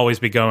 we would always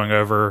be going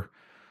over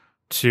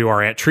to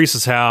our Aunt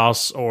Teresa's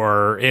house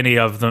or any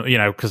of them,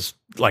 because,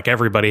 like,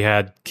 everybody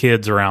had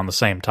kids around the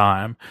same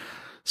time.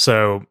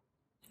 So,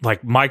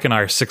 like, Mike and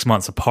I are 6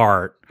 months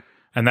apart,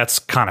 and that's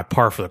kind of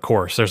par for the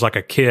course. There's, like,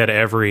 a kid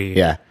every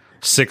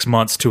 6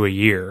 months to a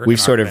year. We've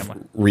sort of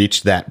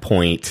reached that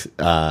point.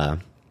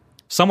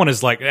 Someone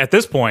is, like, at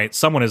this point,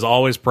 someone is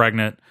always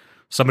pregnant.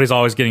 Somebody's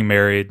always getting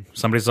married.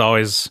 Somebody's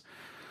always,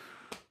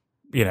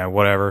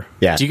 whatever.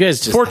 Yeah. Do you guys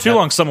just For too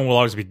long, someone will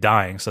always be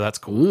dying, so that's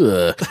cool.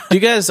 Ugh.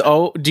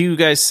 Do you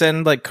guys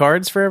send like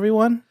cards for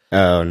everyone?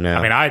 Oh, no.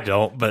 I mean, I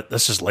don't, but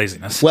that's just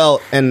laziness.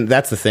 Well, and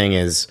that's the thing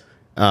is,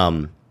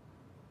 I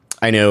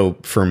know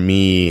for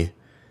me,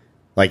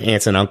 like,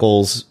 aunts and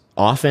uncles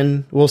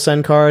often will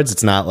send cards.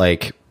 It's not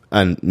like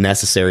a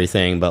necessary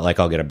thing, but, like,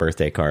 I'll get a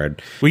birthday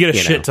card. We get a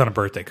shit ton of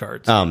birthday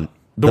cards.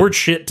 The word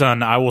shit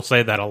ton, I will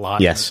say that a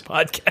lot in this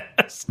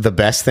podcast. The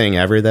best thing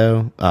ever,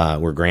 though,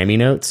 were Grammy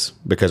notes,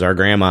 because our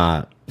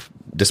grandma,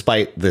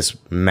 despite this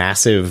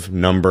massive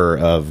number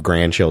of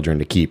grandchildren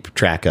to keep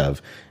track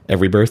of,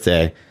 every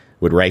birthday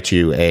would write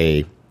you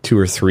a 2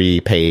 or 3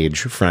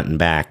 page front and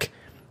back,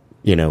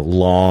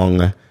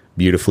 long,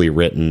 beautifully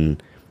written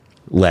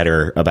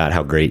letter about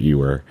how great you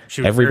were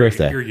every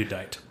birthday.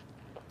 Erudite.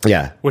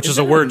 Yeah. Which is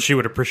a word she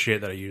would appreciate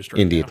that I used right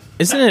Indeed. now.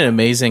 Isn't it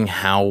amazing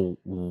how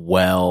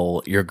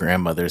well your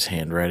grandmother's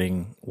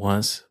handwriting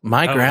was?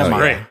 My grandma.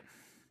 Great.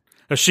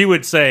 She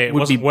would say it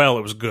wasn't well,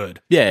 it was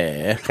good.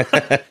 Yeah.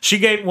 She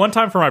gave, one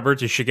time for my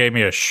birthday, she gave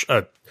me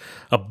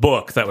a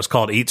book that was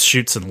called Eats,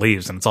 Shoots, and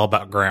Leaves, and it's all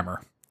about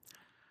grammar.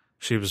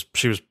 She was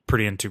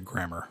pretty into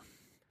grammar.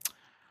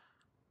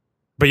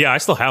 But yeah, I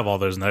still have all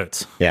those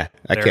notes. Yeah.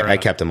 I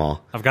kept them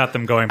all. I've got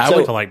them going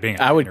to like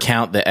being. I would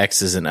count the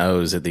X's and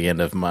O's at the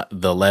end of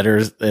the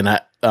letters, and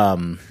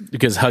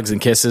because hugs and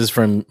kisses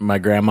from my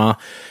grandma,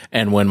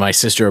 and when my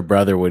sister or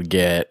brother would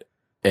get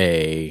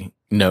a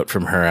note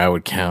from her, I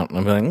would count.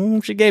 And I'd be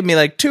like, she gave me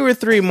like 2 or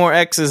 3 more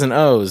X's and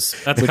O's,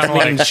 That's which kind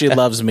of means like she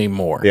loves me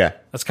more. Yeah.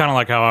 that's kind of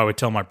like how I would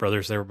tell my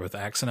brothers they were both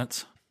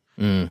accidents.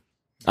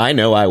 I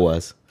know I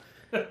was.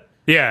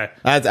 Yeah,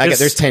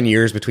 There's 10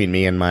 years between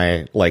me and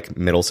my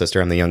middle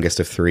sister. I'm the youngest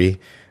of 3.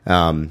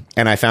 And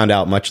I found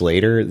out much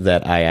later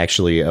that I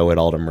actually owe it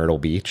all to Myrtle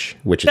Beach,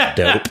 which is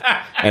dope.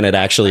 And it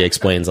actually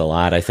explains a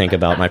lot, I think,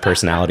 about my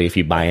personality if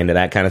you buy into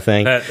that kind of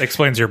thing. that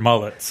explains your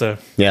mullet. So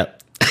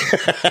Yep.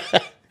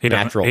 he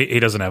Natural. he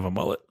doesn't have a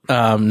mullet.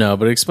 No,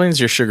 but it explains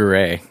your Sugar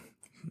Ray.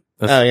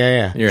 Oh,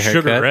 yeah. Your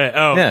haircut. Sugar Ray.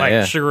 Oh, Yeah, like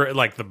yeah. Sugar Ray,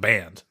 like the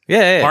band.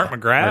 Yeah. Mark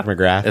McGrath. Mark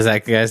McGrath. Is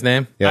that the guy's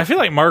name? Yeah. I feel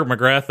like Mark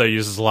McGrath though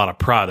uses a lot of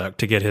product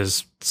to get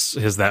his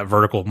that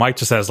vertical. Mike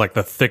just has like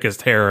the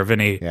thickest hair of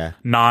any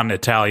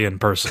non-Italian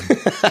person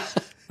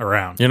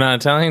around. You're not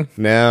Italian?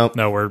 No.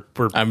 No, we're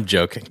I'm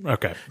joking.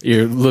 okay.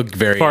 You look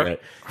very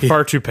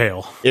Far too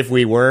pale. If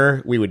we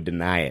were, we would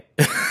deny it.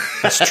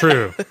 That's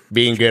true.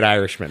 Being good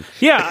Irishmen.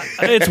 Yeah,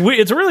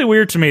 it's really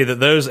weird to me that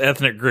those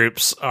ethnic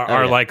groups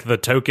are like the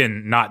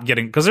token not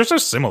getting, because they're so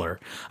similar.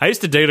 I used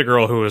to date a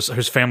girl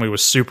whose family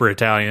was super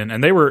Italian,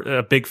 and they were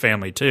a big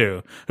family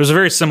too. It was a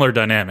very similar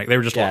dynamic. They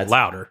were just a lot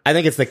louder. I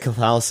think it's the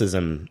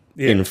Catholicism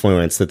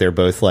influence that they're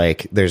both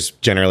like, there's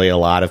generally a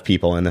lot of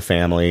people in the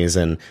families,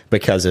 and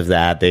because of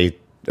that, they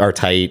are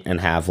tight and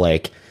have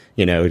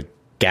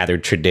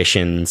gathered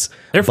traditions.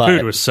 Their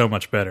food was so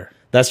much better.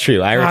 That's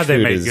true. Irish they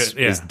food made is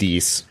good, yeah.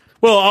 decent.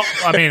 Well,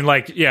 I mean,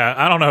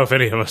 I don't know if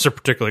any of us are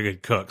particularly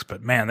good cooks,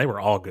 but man, they were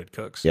all good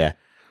cooks. Yeah.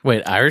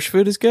 Wait, Irish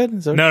food is good?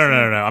 Is that No.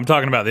 I'm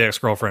talking about the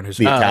ex-girlfriend who's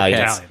The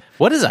Italians. Italian.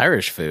 What is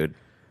Irish food?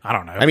 I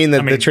don't know. I mean,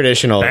 the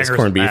traditional is bangers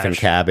corned beef and mash.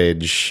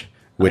 cabbage,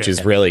 which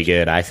is really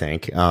good, I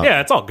think.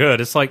 Yeah, it's all good.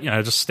 It's like,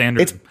 just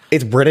standard.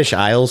 It's British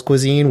Isles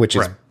cuisine, which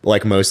is Right.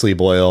 like mostly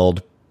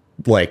boiled,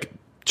 like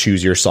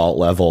choose your salt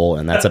level,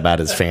 and that's about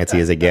as fancy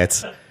as it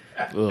gets.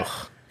 Ugh.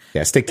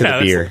 Yeah, stick to the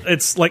beer.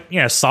 It's like,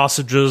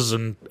 sausages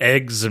and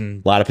eggs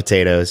and, A lot of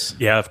potatoes.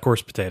 yeah, of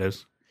course,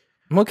 potatoes.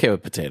 I'm okay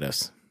with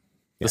potatoes.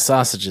 The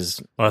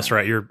sausages. Well, that's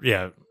right.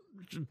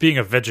 Being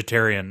a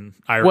vegetarian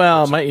Irish.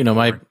 Well,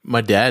 person-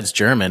 my dad's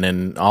German,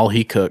 and all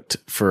he cooked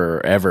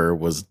forever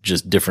was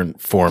just different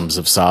forms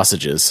of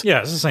sausages.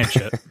 Yeah, it's the same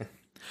shit.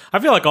 I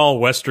feel like all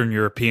Western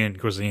European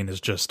cuisine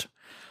is just,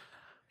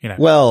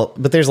 Well,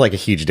 but there's like a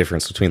huge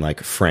difference between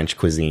like French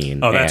cuisine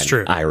that's and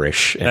true.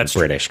 Irish and That's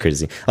true. British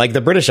cuisine. Like the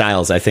British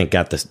Isles, I think,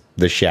 got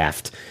the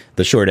shaft,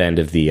 the short end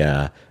of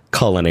the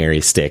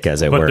culinary stick,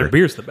 as it but were. their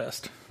beer's the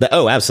best.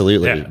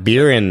 Absolutely. Yeah.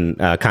 Beer in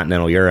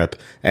continental Europe.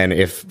 And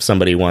if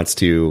somebody wants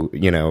to,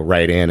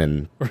 write in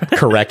and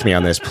correct me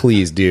on this,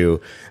 please do.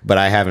 But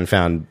I haven't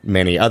found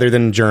many other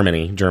than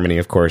Germany. Germany,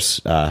 of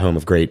course, home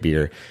of great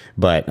beer.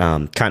 But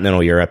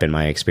continental Europe, in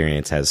my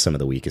experience, has some of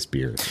the weakest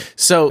beer.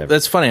 So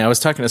that's funny. I was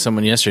talking to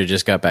someone yesterday who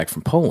just got back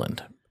from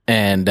Poland,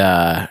 and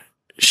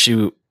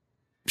she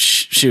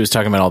was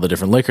talking about all the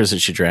different liquors that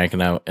she drank,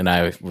 and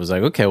I was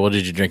like, okay, well,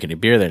 did you drink any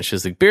beer then? She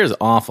was like, beer is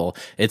awful.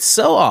 It's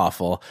so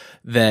awful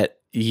that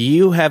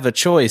you have a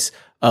choice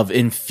of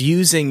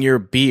infusing your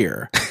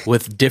beer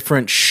with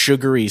different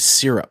sugary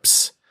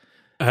syrups.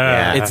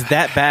 It's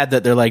that bad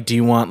that they're like, do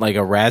you want like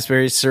a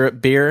raspberry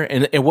syrup beer?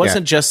 And it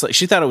wasn't just like,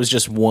 she thought it was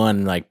just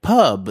one like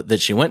pub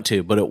that she went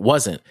to, but it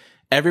wasn't.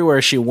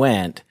 Everywhere she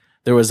went,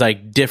 there was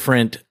like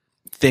different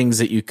things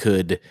that you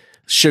could,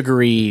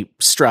 sugary,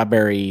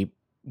 strawberry,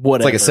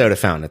 whatever. It's like a soda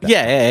fountain at that.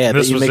 Yeah.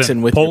 This That you was mix in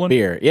in with Poland?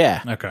 your beer.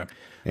 Yeah. Okay.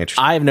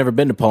 Interesting. I've never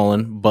been to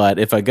Poland, but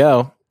if I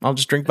go, I'll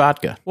just drink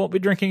vodka. Won't be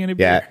drinking any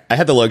beer. Yeah, I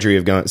had the luxury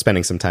of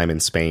spending some time in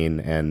Spain,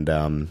 and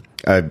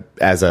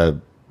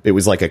it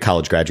was like a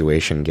college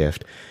graduation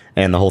gift.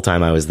 And the whole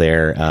time I was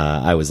there,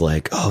 I was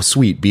like, "Oh,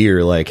 sweet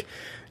beer!" Like,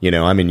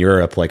 I'm in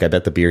Europe. Like, I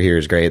bet the beer here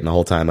is great. And the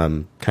whole time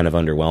I'm kind of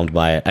underwhelmed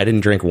by it. I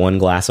didn't drink one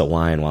glass of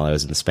wine while I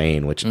was in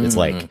Spain, which is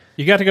like,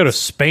 You got to go to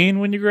Spain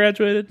when you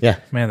graduated? Yeah.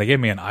 Man, they gave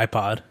me an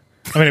iPod.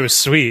 I mean, it was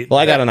sweet. well,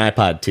 I got an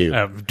iPod too.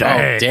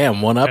 Dang. Oh,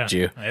 damn, one upped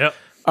you. Yep.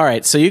 All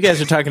right, so you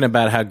guys are talking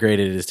about how great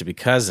it is to be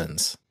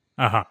cousins.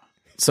 Uh-huh.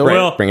 So,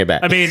 Well, bring it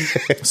back. I mean,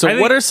 So I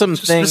think what are some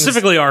things-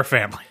 specifically our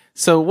family?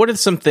 so what are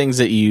some things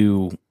that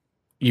you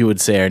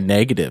would say are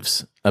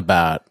negatives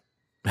about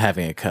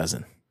having a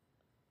cousin?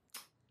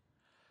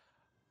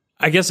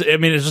 I guess, it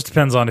just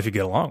depends on if you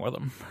get along with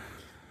them.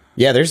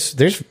 Yeah,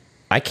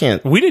 I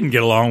can't. We didn't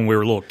get along when we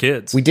were little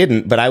kids. We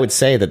didn't, but I would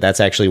say that that's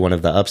actually one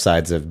of the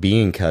upsides of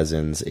being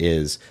cousins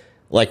is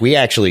like we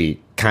actually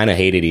kind of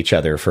hated each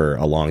other for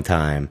a long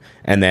time.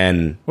 And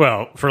then,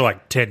 Well, for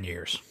like 10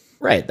 years.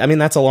 right. I mean,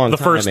 that's a long The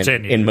time first in,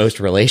 10 years. in most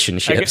I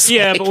relationships. guess-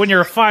 yeah, but when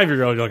you're a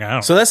 5-year-old, you're like, I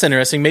don't So that's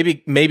interesting.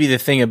 Maybe the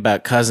thing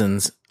about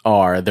cousins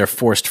are they're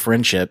forced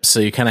friendships, so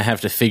you kind of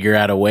have to figure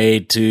out a way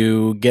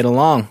to get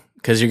along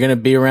because you're going to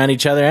be around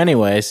each other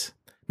anyways.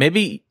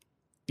 Maybe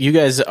you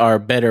guys are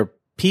better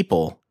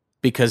people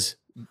because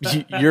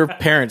your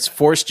parents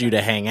forced you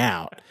to hang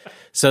out,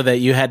 so that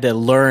you had to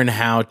learn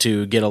how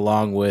to get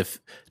along with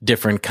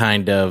different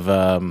kind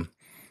of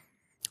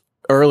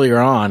earlier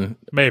on.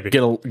 Maybe.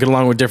 Get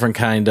along with different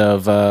kind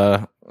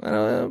of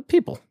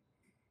people.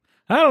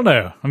 I don't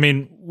know. I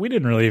mean, we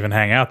didn't really even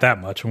hang out that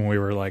much when we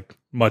were like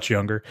much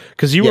younger.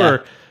 Because you Yeah.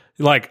 were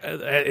like,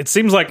 it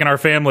seems like in our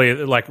family,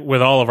 like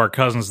with all of our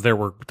cousins, there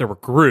were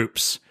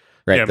groups,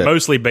 Right,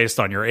 mostly based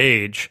on your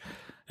age.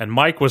 And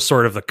Mike was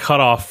sort of the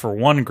cutoff for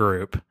one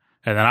group,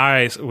 and then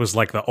I was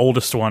like the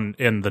oldest one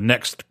in the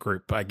next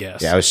group, I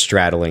guess. Yeah, I was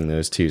straddling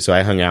those two. So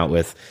I hung out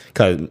with,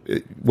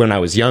 when I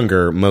was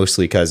younger,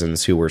 mostly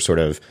cousins who were sort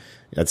of,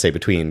 I'd say,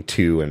 between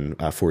 2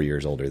 and 4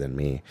 years older than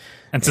me.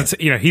 And since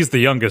he's the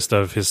youngest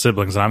of his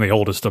siblings, and I'm the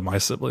oldest of my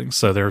siblings,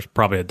 so there's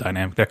probably a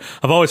dynamic there.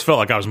 I've always felt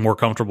like I was more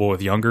comfortable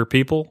with younger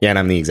people. Yeah, and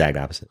I'm the exact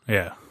opposite.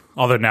 Yeah.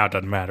 Although now it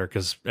doesn't matter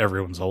because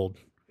everyone's old.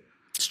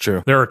 It's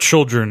true. There are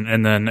children,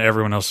 and then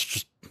everyone else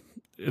just,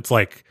 it's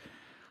like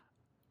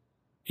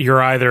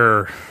you're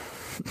either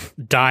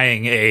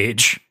dying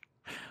age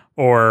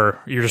or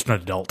you're just an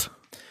adult.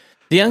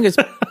 The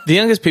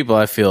youngest people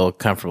I feel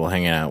comfortable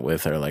hanging out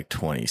with are like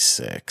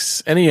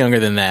 26. Any younger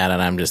than that,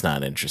 and I'm just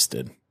not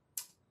interested.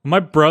 My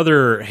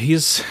brother, I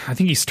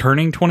think he's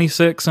turning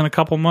 26 in a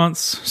couple months.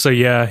 So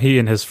yeah, he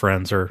and his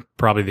friends are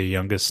probably the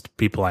youngest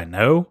people I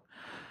know,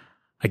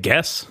 I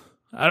guess.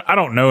 I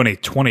don't know any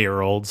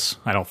 20-year-olds,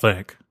 I don't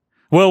think.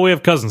 Well, we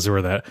have cousins who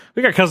are that.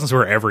 We got cousins who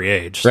are every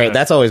age. Right. so-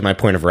 That's always my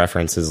point of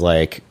reference is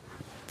like,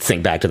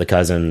 think back to the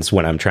cousins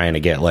when I'm trying to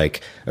get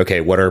like, okay,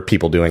 what are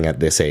people doing at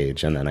this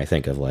age? And then I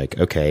think of like,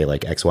 okay,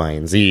 like X, Y,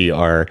 and Z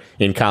are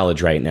in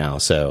college right now.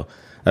 So,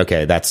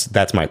 okay,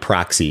 that's my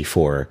proxy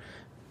for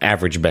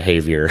average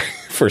behavior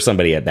for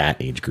somebody at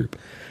that age group.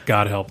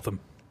 God help them.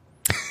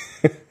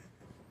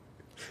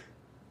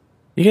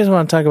 You guys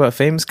want to talk about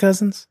famous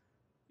cousins?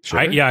 Sure.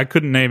 I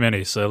couldn't name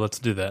any, so let's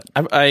do that.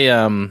 I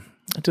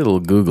did a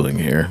little Googling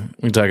here.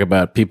 We talk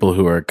about people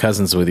who are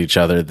cousins with each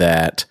other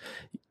that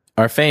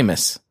are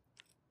famous.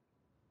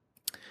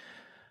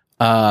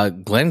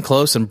 Glenn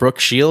Close and Brooke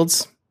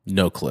Shields,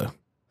 no clue.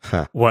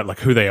 What, like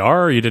who they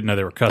are, or you didn't know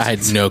they were I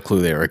cousins? had no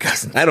clue they were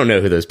cousins. I don't know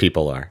who those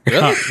people are.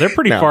 Huh, they're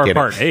pretty No, far kidding.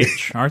 apart in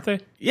age, aren't they?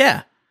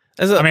 Yeah.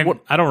 I mean,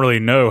 I don't really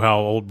know how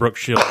old Brooke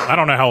Shields. I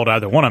don't know how old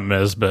either one of them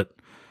is, but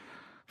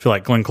I feel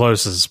like Glenn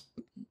Close is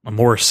a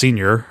more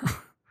senior.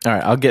 All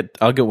right, I'll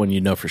get one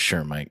you know for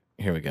sure, Mike.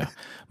 Here we go.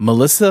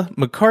 Melissa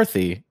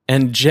McCarthy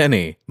and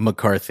Jenny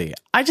McCarthy.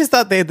 I just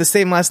thought they had the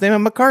same last name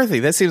of McCarthy.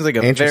 That seems like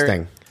a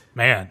Interesting.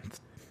 Man,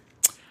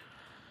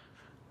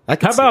 I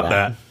could how see about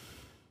that?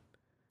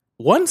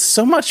 One's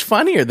so much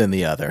funnier than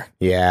the other.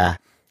 Yeah.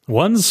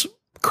 One's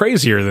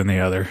crazier than the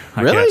other,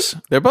 I Really? guess.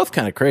 They're both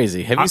kind of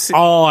crazy. Have you seen?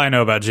 All I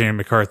know about Jenny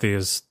McCarthy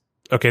is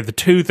okay. The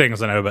two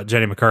things I know about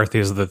Jenny McCarthy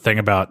is the thing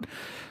about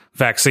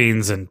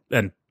vaccines and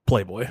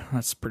Playboy.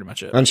 That's pretty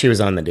much it. And she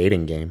was on the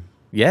dating game.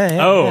 Yeah.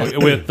 Oh,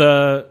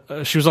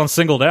 with she was on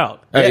Singled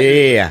Out. Oh,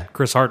 yeah.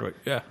 Chris Hardwick.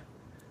 Yeah,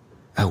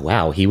 Oh,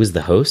 wow. He was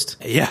the host?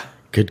 yeah,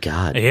 Good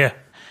God. yeah.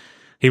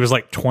 He was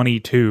like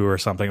 22 or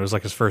something. It was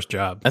like his first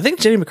job. I think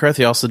Jenny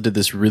McCarthy also did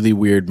this really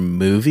weird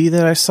movie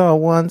that I saw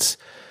once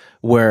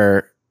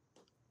where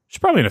She's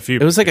probably in a few.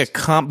 it was like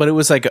but it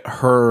was like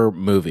her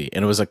movie,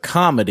 and it was a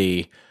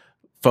comedy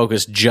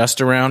focused just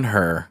around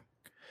her.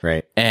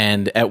 Right.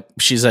 And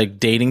she's like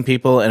dating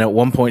people, and at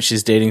one point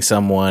she's dating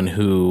someone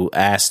who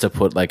asked to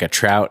put like a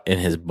trout in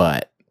his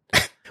butt.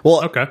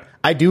 Well, Okay.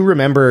 I do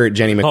remember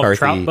Jenny Oh, McCarthy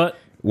trout butt?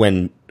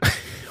 when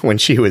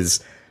she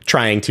was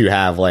trying to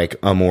have like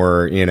a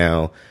more,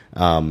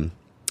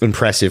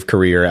 impressive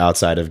career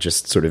outside of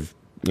just sort of,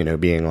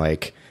 being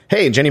like,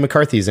 hey, Jenny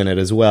McCarthy's in it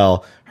as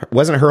well.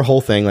 Wasn't her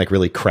whole thing like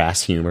really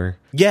crass humor?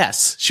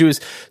 Yes, she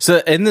was. So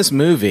in this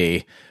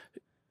movie,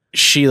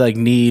 she like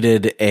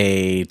needed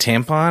a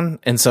tampon,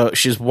 and so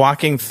she's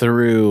walking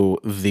through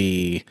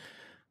the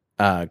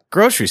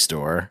grocery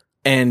store,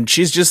 and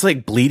she's just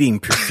like bleeding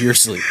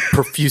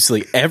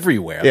profusely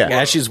everywhere. Yeah. Like,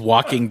 as she's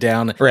walking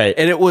down, Right.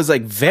 And it was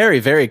like very,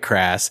 very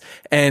crass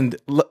and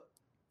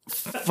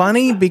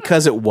funny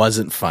because it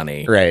wasn't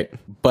funny, Right.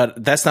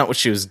 But that's not what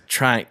she was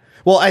trying.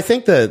 Well, I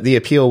think the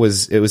appeal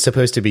was it was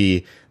supposed to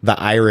be the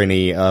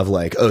irony of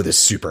like, oh, this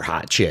super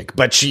hot chick,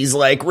 but she's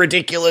like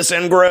ridiculous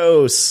and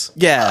gross.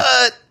 Yeah,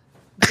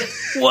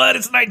 What?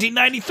 It's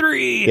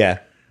 1993. Yeah.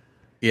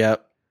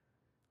 yep.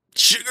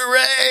 Sugar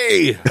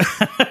Ray.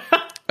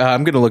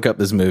 I'm gonna look up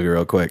this movie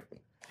real quick.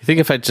 You think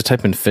if I just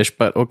type in fish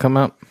butt, will come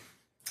up?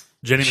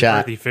 Jenny Shot.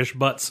 McCarthy fish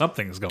butt.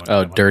 Something's going Oh,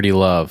 on. Dirty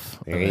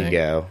Love. There you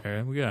go.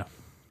 There we go.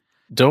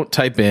 Don't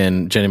type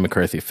in Jenny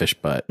McCarthy fish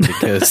butt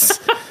because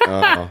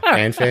Oh,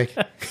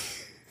 fanfic.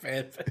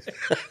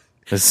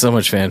 there's so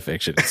much fan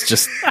fiction. It's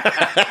just.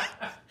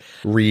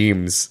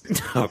 Reams.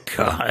 Oh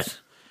God.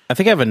 I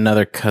think I have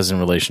another cousin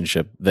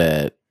relationship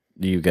that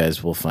you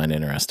guys will find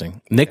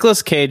interesting.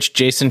 Nicolas Cage,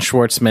 Jason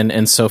Schwartzman,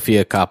 and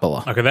Sofia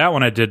Coppola. Okay, that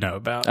one I did know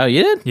about. Oh,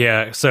 you did?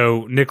 Yeah,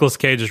 so Nicolas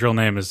Cage's real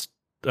name is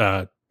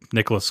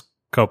Nicholas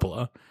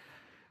Coppola,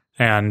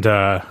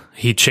 and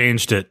he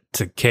changed it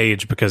to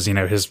Cage because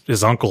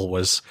his uncle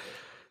was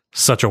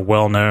such a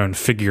well-known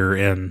figure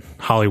in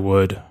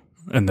Hollywood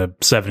in the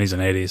 70s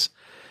and 80s.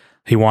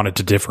 He wanted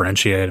to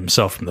differentiate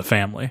himself from the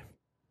family.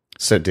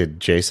 So did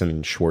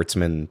Jason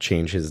Schwartzman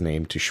change his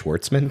name to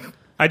Schwartzman?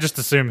 I just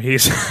assume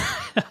he's.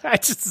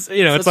 It's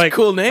a like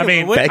cool name. I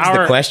mean, Begs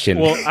the question.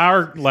 Well,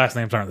 our last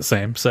names aren't the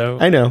same, so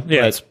I know,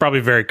 Yeah, but it's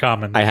probably very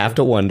common. I have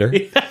to wonder.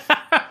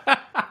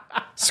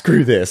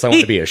 Screw this. I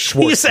want to be a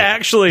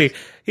Schwartzman.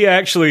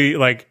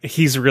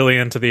 He's really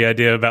into the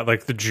idea about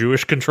like the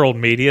Jewish controlled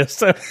media.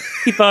 So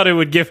he thought it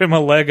would give him a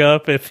leg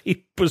up if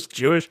he was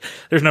Jewish.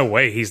 There's no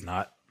way he's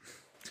not.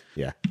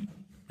 Yeah.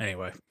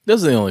 Anyway,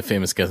 Those are the only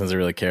famous cousins I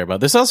really care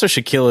about. There's also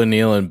Shaquille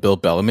O'Neal and Bill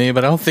Bellamy,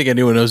 but I don't think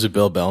anyone knows who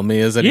Bill Bellamy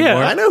is anymore.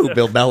 Yeah, I know who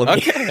Bill Bellamy.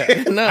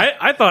 Okay. No.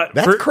 I thought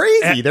That's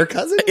crazy. They're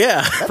cousins?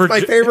 Yeah. That's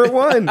my favorite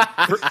one.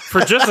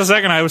 for just a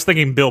second I was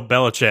thinking Bill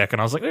Belichick, and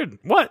I was like, dude,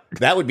 what?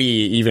 That would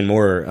be even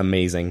more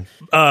amazing.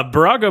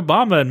 Barack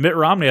Obama and Mitt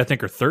Romney, I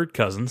think, are third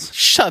cousins.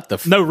 Shut the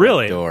No,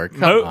 really. door. Come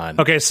No- on.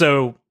 Okay,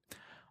 so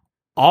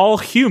all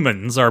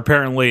humans are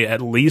apparently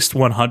at least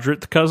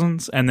 100th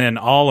cousins, and then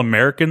all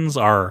Americans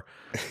are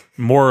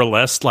more or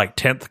less like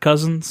 10th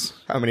cousins.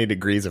 How many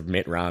degrees of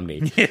Mitt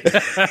Romney?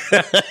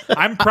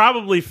 I'm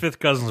probably fifth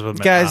cousins with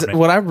Mitt Guys, Romney.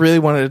 what I really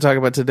wanted to talk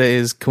about today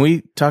is can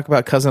we talk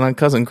about cousin on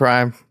cousin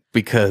crime?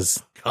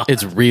 Because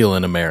it's real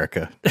in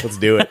America. Let's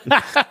do it.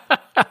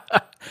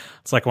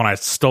 It's like when I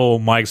stole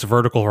Mike's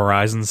Vertical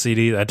Horizon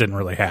CD. That didn't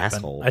really happen.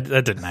 Asshole.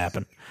 That didn't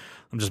happen.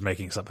 I'm just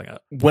making something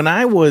up. When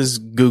I was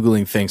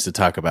Googling things to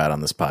talk about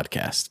on this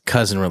podcast,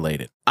 cousin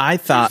related, I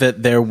thought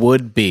that there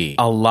would be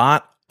a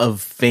lot of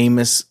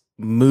famous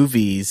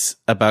movies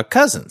about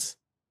cousins.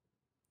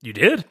 You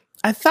did?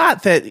 I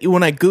thought that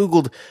when I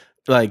Googled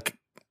like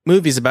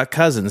movies about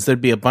cousins,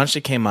 there'd be a bunch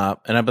that came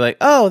up and I'd be like,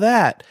 oh,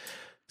 that.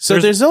 So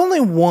there's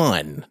only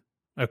one.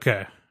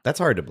 Okay. That's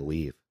hard to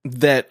believe.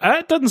 that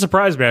That doesn't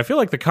surprise me. I feel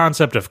like the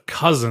concept of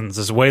cousins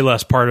is way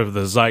less part of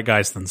the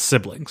zeitgeist than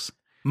siblings.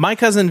 my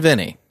cousin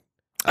Vinny,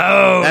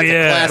 Oh, That's a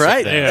yeah. classic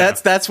right? thing. Yeah.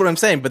 That's what I'm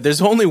saying. But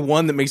there's only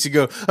one that makes you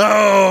go,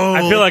 oh.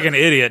 I feel like an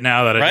idiot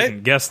now that I Right?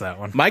 didn't guess that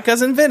one. My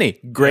Cousin Vinny.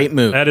 Great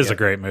movie. That is a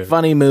great movie.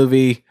 Funny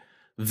movie.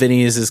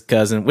 Vinny is his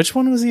cousin. Which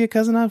one was he a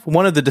cousin of?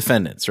 One of the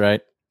defendants,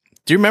 right?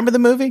 Do you remember the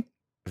movie?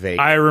 Vague.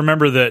 I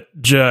remember that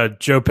Joe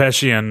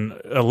Pesci and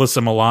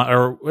Alyssa Milano,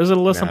 or was it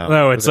Alyssa?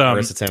 No, it's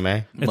Marissa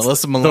Tomei.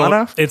 Melissa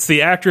Milano? It's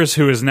the actress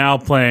who is now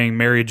playing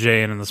Mary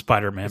Jane in the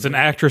Spider-Man. It's an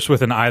actress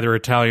with an either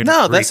Italian.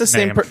 No, or that's the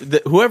Greek same.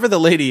 name. Whoever the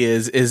lady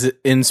is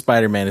in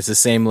Spider-Man is the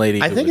same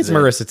lady. I who think was it's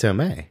in- Marissa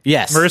Tomei.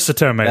 Yes, Marissa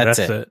Tomei. That's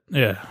That's, it. it.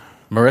 Yeah,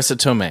 Marissa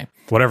Tomei.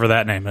 whatever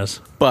that name is.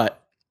 But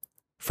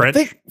French. I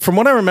think from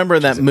what I remember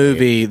in that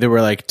movie, there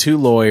were like two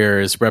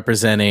lawyers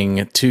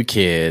representing two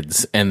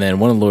kids, and then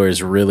one of the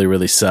lawyers really,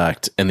 really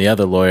sucked, and the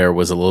other lawyer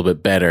was a little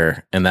bit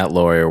better, and that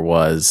lawyer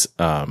was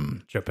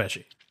Joe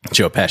Pesci.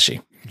 Joe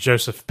Pesci.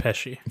 Joseph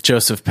Pesci.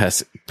 Joseph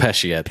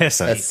Pesci. At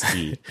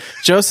Pesci.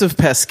 Joseph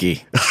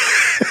Pesci.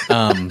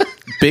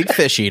 Big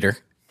fish eater.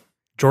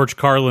 George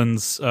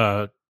Carlin's.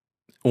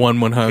 One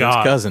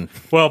God. cousin.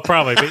 Well,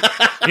 probably.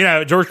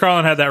 But, George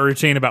Carlin had that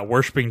routine about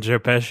worshiping Joe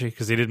Pesci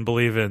because he didn't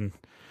believe in.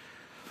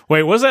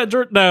 Wait, was that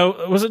George?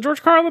 No, was it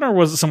George Carlin or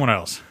was it someone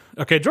else?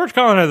 Okay, George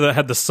Carlin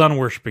had the sun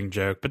worshiping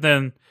joke, but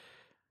then,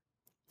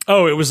 he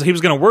was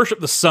going to worship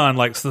the sun,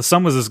 like so the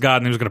sun was his god,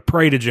 and he was going to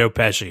pray to Joe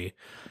Pesci,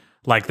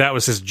 like that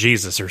was his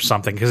Jesus or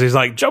something, because he's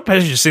like, Joe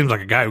Pesci just seems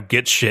like a guy who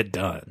gets shit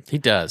done. He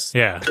does.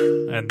 Yeah,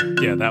 and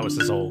yeah, that was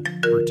his whole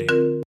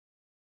routine.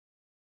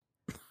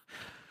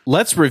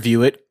 Let's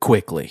review it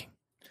quickly.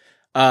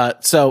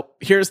 So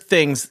here's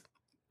things.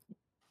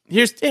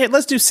 Hey,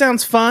 let's do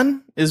sounds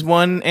fun is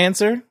one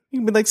answer. You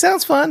can be like,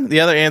 sounds fun.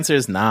 The other answer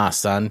is nah,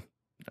 son.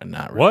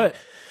 Not really.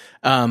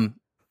 What?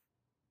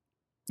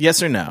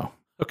 Yes or no?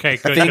 Okay,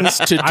 good. Things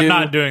to I'm do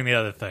not doing the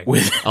other thing.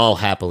 with I'll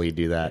happily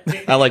do that.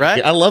 I like.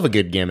 Right? I love a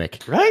good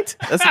gimmick. right?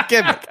 That's a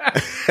gimmick.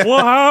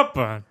 What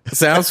happened?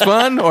 Sounds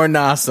fun or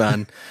nah,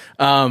 son?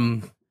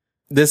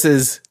 This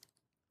is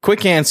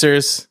quick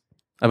answers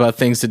about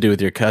things to do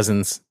with your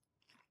cousins.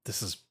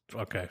 This is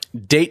okay.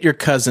 Date your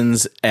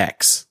cousin's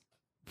ex.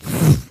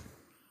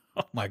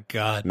 Oh my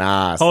god.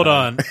 Nah. Hold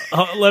son.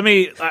 on. Let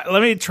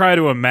me try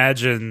to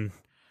imagine.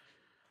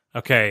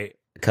 Okay,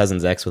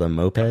 Cousin's ex with a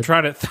moped.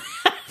 try to.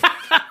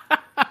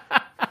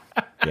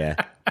 Yeah.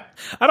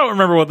 I don't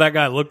remember what that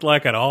guy looked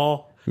like at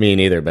all. Me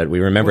neither. But we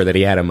remember that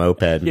he had a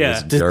moped. And Yeah.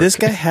 was Did dark. this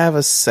guy have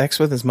a sex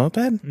with his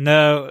moped?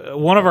 No,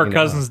 one of our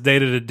cousins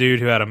dated a dude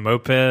who had a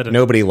moped. And,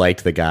 Nobody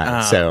liked the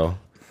guy. So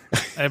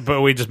but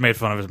we just made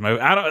fun of his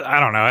moped. I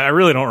don't know. I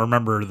really don't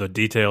remember the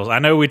details. I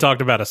know we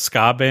talked about a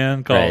ska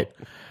band called Right.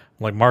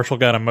 like Marshall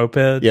Got a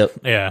Moped. Yep.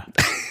 Yeah.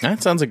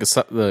 That sounds like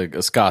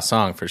a ska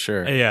song for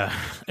sure. Yeah.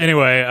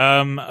 Anyway,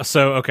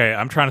 so okay,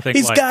 I'm trying to think.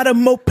 He's like, got a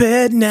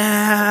moped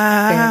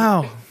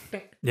now.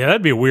 yeah,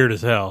 that'd be weird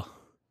as hell.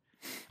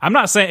 I'm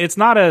not saying it's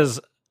not as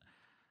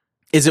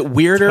Is it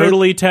weirder?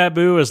 totally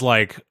taboo as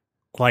like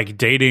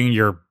dating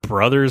your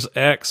brother's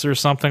ex or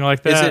something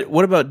like Is that. it?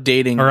 What about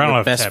dating Or I don't know your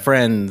if best tab-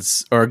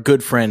 friend's or a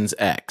good friend's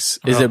ex?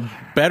 Is it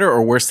better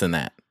or worse than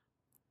that?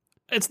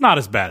 It's not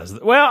as bad as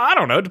well. I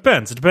don't know. It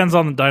depends. It depends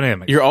on the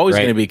dynamic. You're always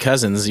Right. going to be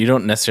cousins. You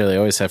don't necessarily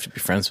always have to be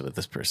friends with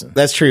this person.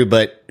 that's true.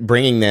 But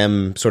bringing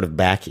them sort of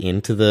back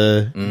into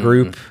the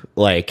group,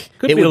 like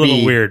Could it be would a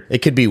little weird. It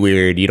could be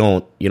weird. You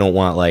don't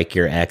want like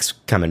your ex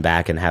coming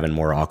back and having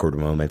more awkward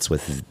moments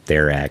with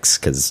their ex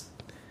because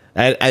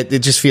it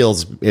just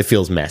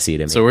feels messy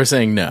to me. So we're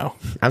saying no.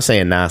 I'm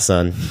saying nah,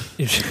 son.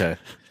 You should Okay.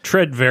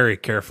 tread very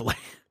carefully.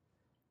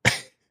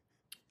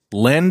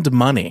 Lend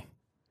money.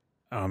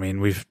 I mean,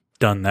 we've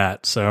done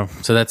that, so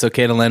So that's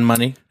okay to lend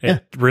money.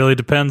 it really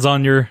depends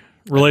on your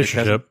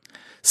relationship.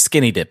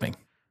 Skinny dipping.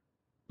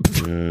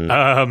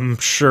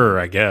 Sure,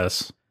 I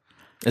guess.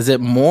 Is it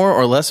more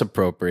or less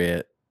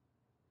appropriate?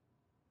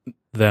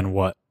 Then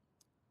what?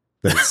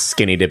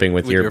 Skinny dipping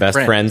with, With your your best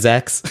friend. friend's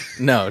ex.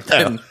 No.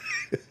 then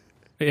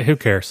Who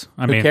cares?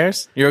 I who mean,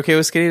 cares? You're okay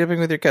with skinny dipping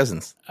with your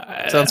cousins?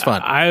 Sounds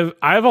fun. I've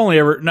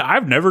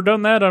never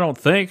done that. I don't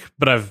think,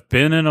 but I've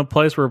been in a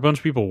place where a bunch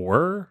of people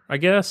were. I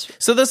guess.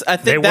 So this, I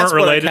think They that's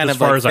weren't what I related kind as of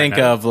far like as I think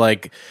know. of.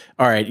 Like,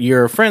 all right,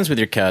 you're friends with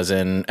your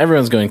cousin.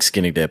 Everyone's going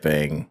skinny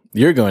dipping.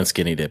 You're going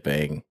skinny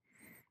dipping.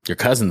 Your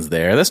cousin's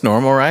there. That's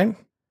normal, right?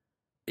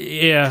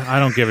 Yeah, I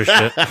don't give a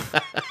shit.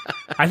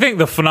 I think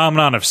the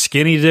phenomenon of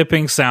skinny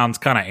dipping sounds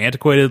kind of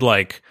antiquated,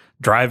 like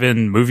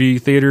drive-in movie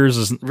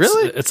theaters.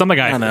 Really? It's something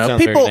I don't know. Sounds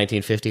People- very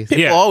 1950s. People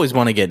Yeah. always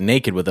want to get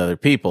naked with other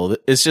people.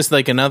 It's just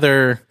like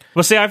another.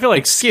 Well, see, I feel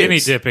like skinny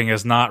Excuse. dipping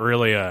is not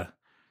really a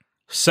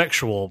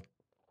sexual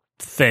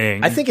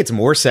thing. I think it's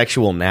more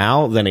sexual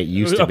now than it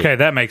used to be. Okay,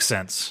 that makes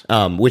sense.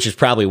 Which is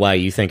probably why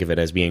you think of it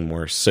as being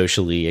more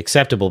socially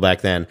acceptable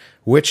back then.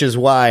 Which is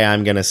why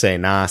I'm going to say,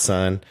 nah,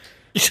 son.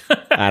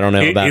 I don't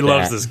know about He that.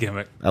 loves this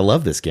gimmick. I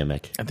love this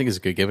gimmick. I think it's a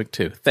good gimmick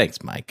too.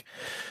 Thanks, Mike.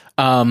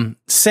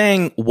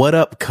 Saying "What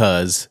up,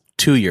 cuz"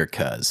 to your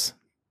cuz.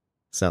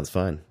 Sounds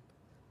fun.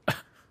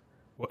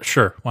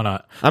 Sure, why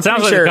not? I'm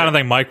Sounds pretty like sure- the kind of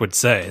thing Mike would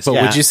say. But So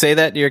Yeah. would you say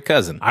that to your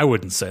cousin? I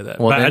wouldn't say that.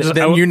 Well,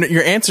 But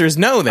your answer is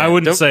no. Then I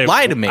wouldn't Don't say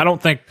lie to me. I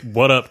don't think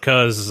 "what up,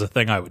 cuz" is a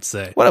thing I would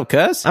say. What up,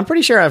 cuz? I'm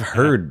pretty sure I've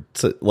heard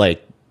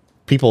like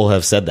people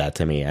have said that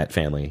to me at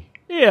family.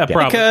 Yeah,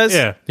 probably. Cuz?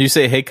 Yeah. You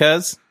say, hey,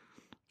 cuz?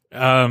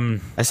 I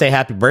say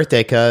happy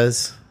birthday,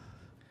 cuz.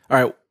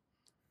 All right.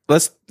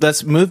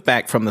 Let's move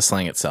back from the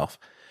slang itself.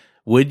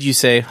 Would you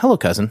say, hello,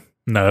 cousin?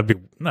 No,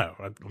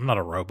 I'm not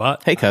a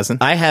robot. Hey, cousin.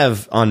 I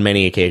have on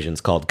many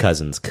occasions called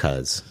cousins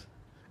cuz.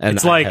 And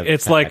It's like I have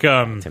it's had like that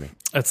come to me.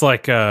 it's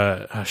like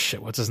oh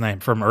shit, what's his name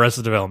from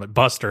Arrested Development?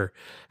 Buster.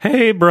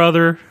 Hey,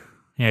 brother.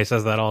 Yeah, he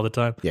says that all the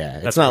time. Yeah,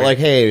 it's That's not weird. like,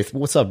 hey,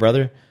 what's up,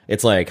 brother?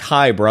 It's like,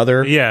 hi,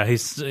 brother. Yeah,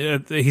 he's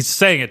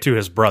saying it to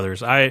his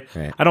brothers. I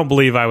don't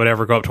believe I would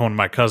ever go up to one of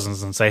my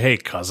cousins and say, "Hey,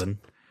 cousin,"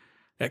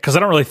 because I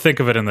don't really think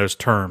of it in those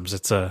terms.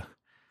 It's a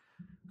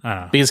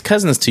Because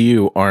cousins to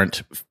you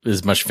aren't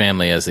as much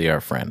family as they are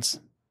friends.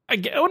 no,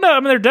 I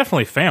mean they're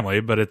definitely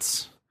family, but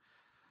it's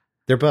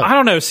They're both. I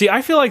don't know. See,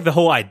 I feel like the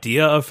whole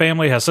idea of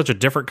family has such a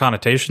different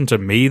connotation to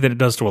me than it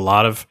does to a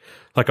lot of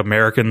like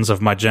Americans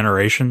of my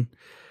generation.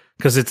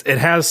 Because it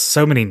has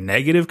so many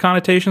negative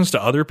connotations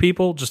to other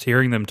people, just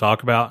hearing them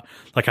talk about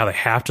like how they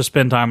have to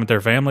spend time with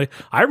their family.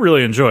 I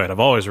really enjoy it.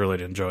 I've always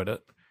really enjoyed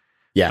it.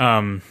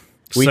 Yeah.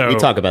 We So-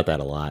 talk about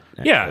that a lot.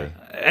 Actually. Yeah,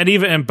 and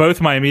even in both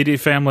my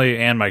immediate family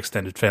and my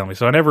extended family.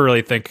 So I never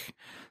really think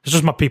it's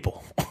just my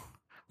people.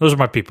 Those are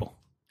my people.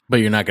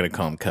 But you're not going to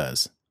call them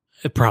cuz.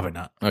 Probably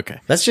not. Okay.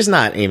 That's just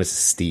not Amos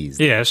Steez.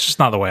 Yeah, it's just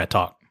not the way I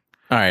talk.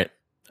 All right.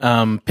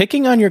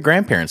 Picking on your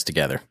grandparents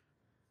together.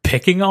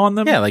 Picking on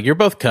them? Yeah, like you're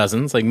both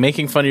cousins. Like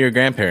making fun of your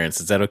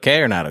grandparents. Is that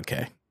okay or not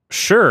okay?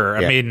 Sure.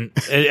 Yeah. I mean,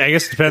 I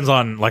guess it depends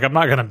on, like, I'm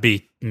not going to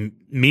be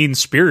mean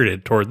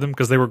spirited toward them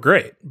because they were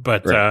great.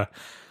 But Right.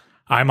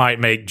 I might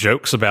make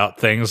jokes about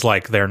things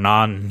like their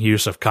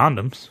non-use of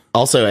condoms.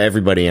 Also,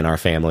 everybody in our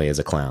family is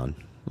a clown.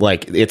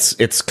 Like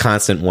it's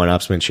constant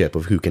one-upsmanship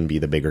of who can be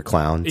the bigger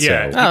clown.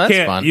 Yeah, So,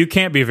 that's fun. You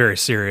can't be very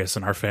serious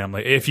in our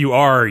family. If you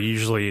are,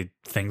 usually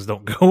things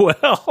don't go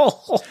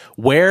well.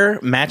 Wear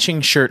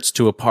matching shirts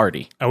to a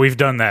party. We've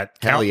done that.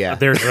 Hell yeah.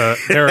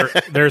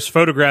 There's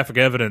photographic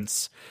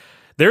evidence.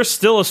 There's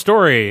still a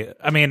story.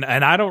 I mean,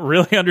 and I don't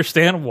really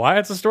understand why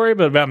it's a story,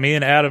 but about me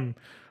and Adam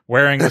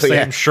wearing the same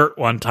yeah. shirt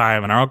one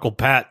time, and our Uncle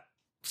Pat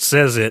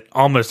says it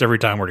almost every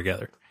time we're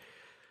together.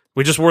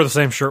 We just wore the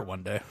same shirt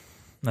one day.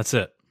 That's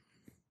it.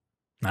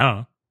 I don't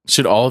know.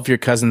 Should all of your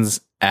cousins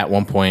at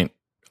one point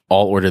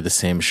all order the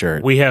same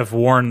shirt? We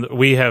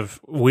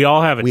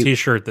all have a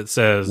T-shirt that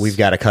says we've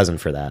got a cousin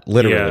for that.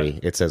 Literally,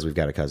 it says we've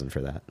got a cousin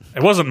for that.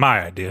 It wasn't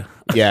my idea.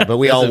 Yeah, but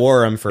we all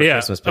wore them for Yeah,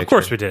 Christmas picture. of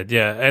course we did.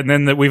 Yeah, and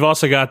then we've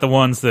also got the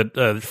ones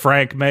that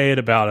Frank made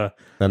about a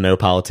The no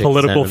politics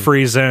political zone.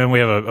 free zone. We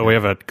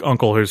have a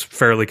uncle who's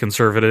fairly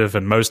conservative,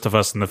 and most of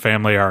us in the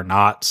family are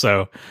not.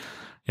 So,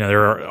 you know,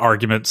 there are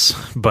arguments,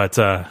 but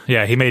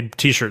yeah, he made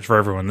T-shirts for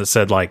everyone that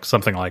said like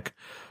something like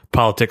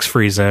politics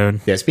free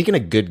zone. Yeah, speaking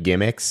of good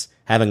gimmicks,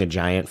 having a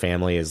giant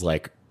family is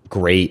like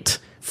great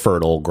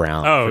fertile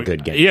ground for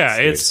good gimmicks. yeah,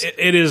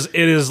 it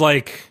is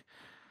like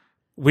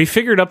we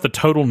figured up the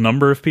total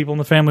number of people in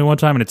the family one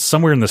time, and it's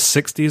somewhere in the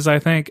 60s, I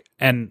think,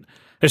 and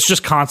it's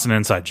just constant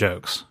inside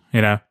jokes,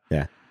 you know.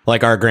 Yeah.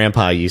 Like our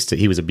grandpa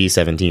he was a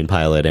B-17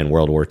 pilot in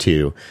World War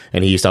II,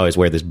 and he used to always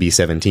wear this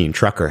B-17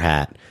 trucker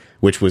hat,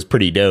 which was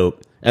pretty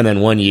dope. And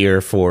then one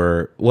year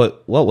for,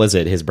 what was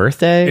it, his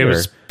birthday? It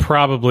was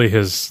probably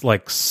his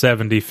like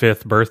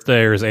 75th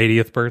birthday or his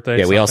 80th birthday.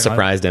 Yeah, we all something like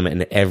surprised him,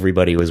 and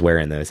everybody was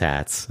wearing those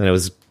hats. And it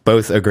was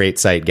both a great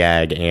sight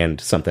gag and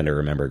something to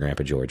remember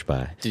Grandpa George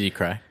by. Did you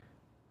cry?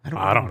 that.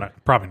 I don't know.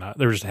 Probably not.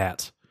 They were just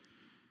hats.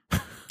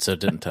 So it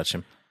didn't touch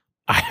him.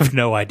 I have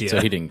no idea.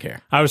 So he didn't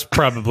care. I was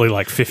probably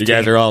like 15. You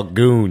guys are all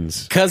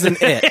goons. Cousin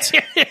It.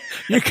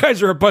 You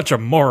guys are a bunch of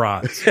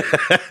morons.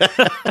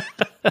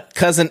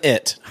 Cousin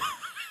It.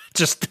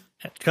 Just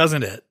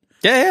cousin it.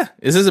 Yeah.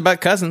 This is about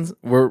cousins.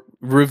 We're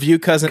review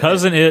cousin.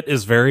 Cousin it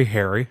is very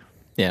hairy.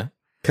 Yeah.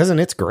 Cousin,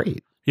 it's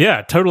great.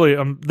 Yeah, totally.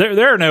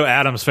 There are no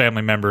Addams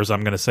family members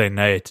I'm going to say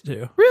nay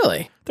to.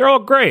 Really? They're all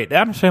great.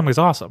 Addams family's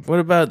awesome. What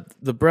about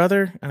the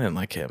brother? I didn't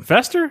like him.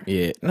 Fester?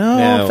 Yeah.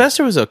 No,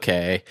 Fester was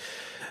okay.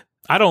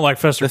 I don't like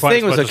Fester. The quite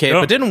thing as was much as okay,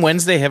 Gump. but didn't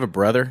Wednesday have a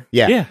brother?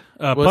 Yeah.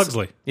 Yeah, Was-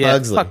 Pugsley. Yeah,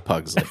 Pugsley. fuck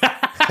Pugsley.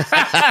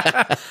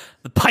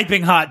 The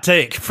piping hot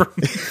take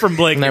from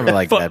Blake. Never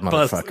liked that Fuck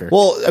motherfucker.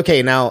 Well,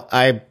 okay, now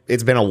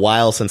it's been a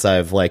while since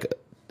I've like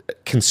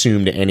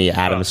consumed any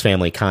Addams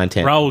Family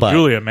content. Raul but-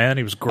 Julia, man,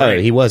 he was Oh,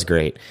 great. he was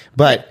great.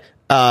 But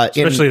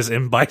Especially as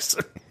M.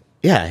 Bison.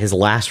 his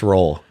last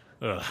role,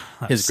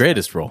 His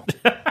greatest role.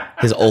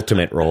 his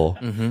ultimate role,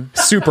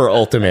 super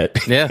ultimate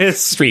Yeah.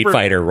 His Street super-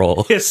 Fighter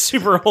role. His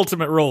super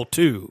ultimate role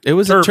too. It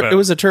was Turbo. it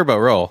was a turbo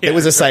role. It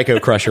was a psycho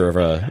crusher of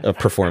a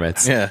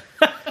performance. Yeah.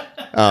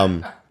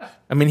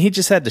 I mean, he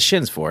just had the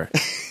shins for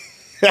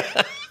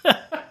it.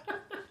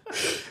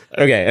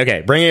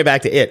 Okay. Bringing it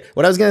back to it.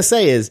 What I was gonna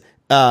say is,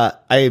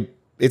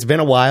 it's been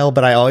a while,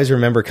 but I always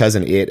remember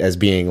cousin It as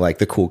being like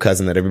the cool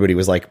cousin that everybody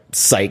was like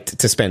psyched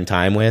to spend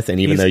time with, and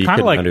even He's though you kinda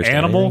couldn't like understand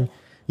Animal. anything.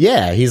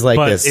 Yeah, he's like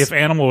but this. if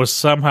Animal was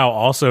somehow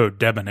also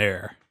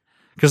debonair,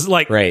 because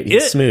Right,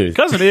 he's smooth.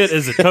 Cousin It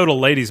is a total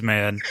ladies'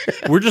 man.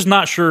 We're just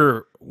not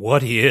sure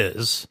what he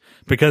is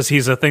because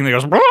he's a thing that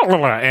goes blah, blah,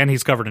 blah, and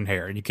he's covered in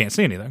hair and you can't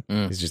see anything.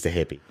 He's just a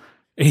hippie.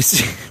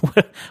 He's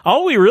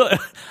all we really.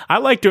 I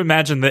like to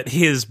imagine that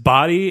his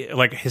body,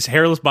 like his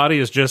hairless body,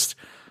 is just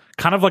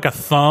kind of like a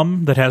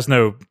thumb that has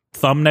no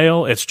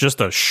thumbnail. It's just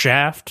a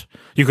shaft.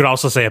 You could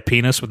also say a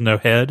penis with no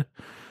head.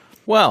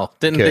 Well,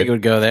 didn't Good. think it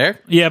would go there.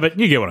 Yeah, but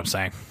you get what I'm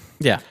saying.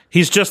 Yeah.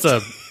 He's just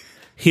a.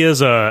 He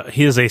is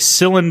a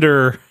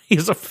cylinder.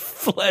 He's a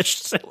flesh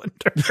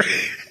cylinder.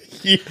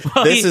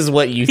 Well, This is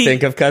what you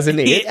think of Cousin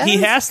He It?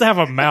 has to have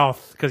a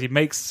mouth because he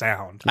makes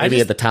sound. Maybe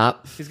at the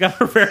top. He's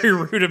got a very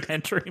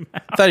rudimentary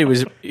mouth. I thought he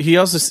was. He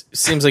also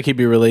seems like he'd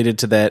be related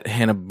to that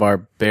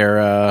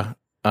Hanna-Barbera.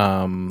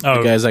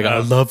 The guy's like, I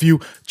love you,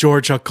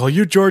 George. I'll call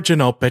you George,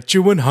 and I'll pet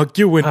you and hug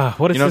you. And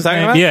What is you know his what I'm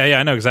name? talking about? Yeah,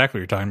 I know exactly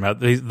what you're talking about.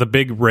 The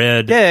big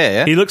red.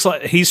 Yeah. He looks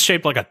like he's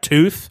shaped like a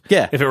tooth.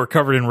 Yeah. If it were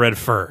covered in red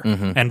fur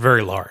and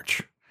very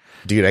large.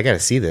 Dude, I got to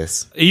see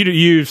this.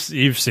 You've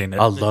seen it.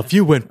 I'll love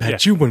you and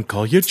pet you and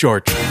call you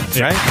George.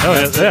 Right? Oh,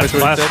 yeah, That's what he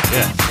classic.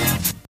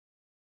 said? Yeah.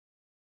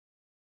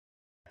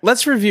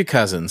 Let's review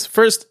Cousins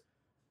first.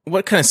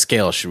 What kind of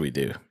scale should we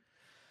do?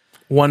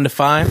 1 to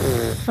 5? I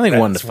think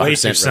 1 to 5. way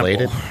too 5% simple.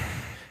 related.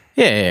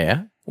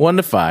 Yeah. 1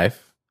 to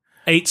 5.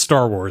 8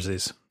 Star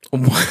Warsies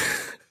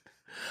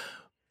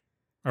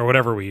or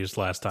whatever we used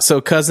last time.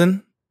 So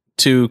cousin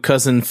to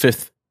cousin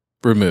fifth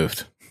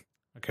removed.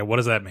 Okay, what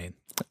does that mean?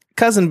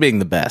 Cousin being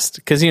the best,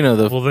 because you know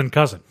the Well, then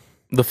cousin.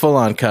 full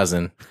on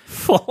cousin.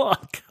 Full on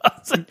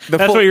cousin. The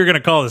That's full- what you're going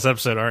to call this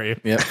episode, aren't you?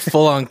 Yep,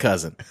 full on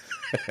cousin.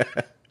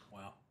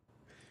 Wow.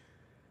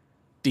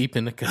 Deep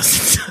into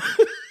cousins.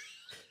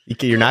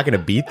 You're not going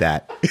to beat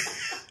that.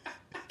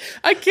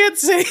 I can't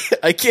say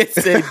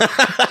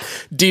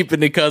deep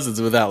into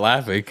cousins without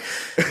laughing.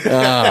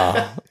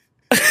 I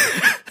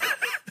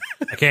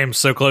came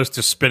so close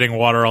to spitting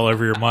water all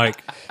over your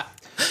mic.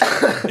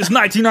 It's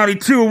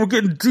 1992 and we're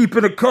getting deep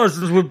into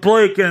cousins with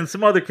Blake and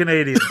some other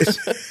Canadians.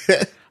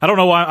 I don't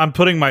know why I'm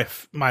putting my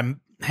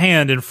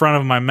hand in front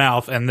of my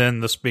mouth and then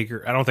the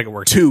speaker. I don't think it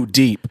works. Too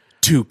deep,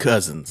 two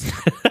cousins.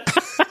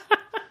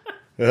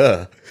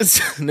 Ugh.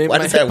 Name Why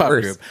my is that hip-hop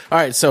worse? group. All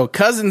right, so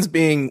cousins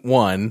being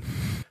 1.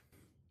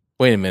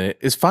 Wait a minute.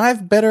 Is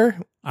 5 better?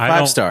 I 5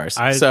 don't- stars.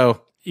 I-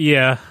 So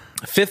Yeah.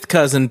 5th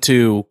cousin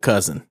to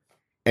cousin.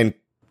 And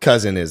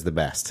cousin is the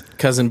best.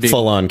 Cousin being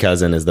Full on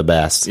cousin is the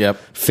best. Yep.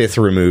 5th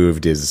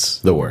removed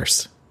is the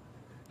worst.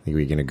 I think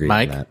we can agree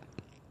Mike? on that.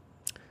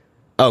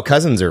 Oh,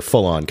 cousins are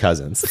full on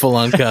cousins. full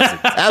on cousin.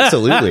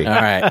 Absolutely. All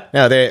right.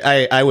 No,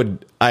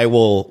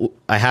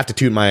 I have to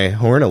toot my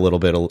horn a little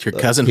bit Your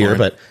cousin here, horn.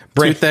 but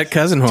Toot that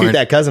cousin horn. Toot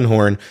that cousin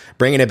horn.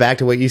 Bringing it back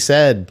to what you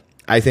said,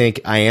 I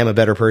think I am a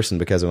better person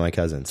because of my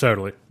cousins.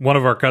 Totally. One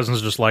of our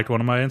cousins just liked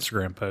one of my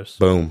Instagram posts.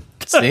 Boom.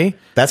 See?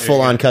 That's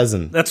full on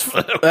cousin. That's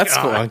Full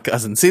on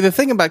cousin. See, the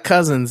thing about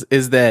cousins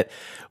is that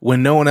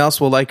when no one else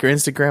will like your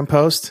Instagram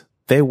post,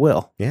 they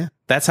will. Yeah.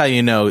 That's how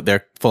you know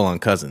they're full on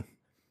cousin.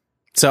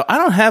 So I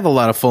don't have a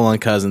lot of full on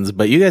cousins,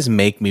 but you guys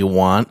make me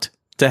want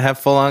to have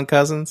full on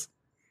cousins.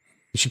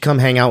 You should come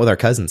hang out with our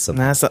cousins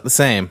sometime. Nah, that's not the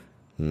same.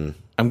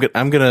 I'm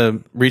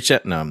gonna reach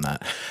out. No, I'm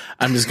not.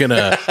 I'm just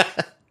gonna.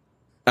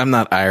 I'm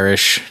not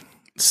Irish,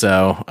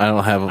 so I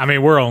don't have I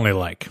mean, we're only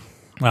like,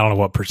 I don't know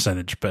what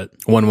percentage, but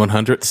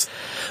 1/100th.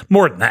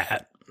 more than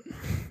that.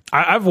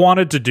 I've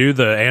wanted to do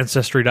the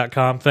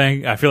Ancestry.com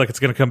thing. I feel like it's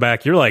going to come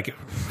back. You're like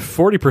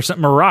 40%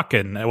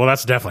 Moroccan. Well,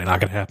 that's definitely not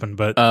going to happen,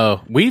 but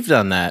Oh, we've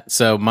done that.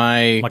 So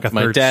my Like a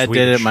my third dad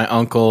did it. Swedish. My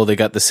uncle, they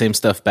got the same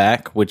stuff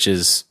back, which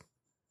is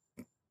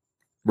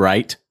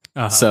right.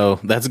 So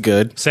that's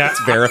good. see,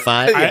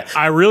 Verified.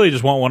 I really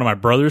just want one of my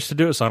brothers to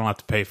do it so I don't have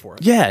to pay for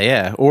it. Yeah,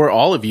 yeah. Or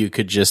all of you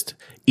could just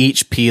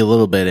each pee a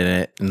little bit in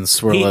it and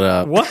swirl it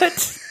up What?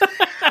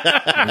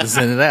 and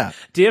send it out.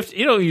 Do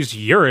you don't use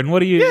urine. What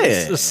do you use?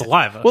 Yeah. It's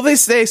saliva. Well, they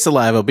say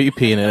saliva, but you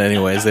pee in it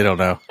anyways. They don't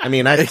know. I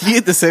mean, You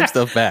get the same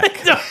stuff back.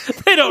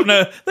 they don't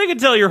know. They can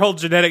tell your whole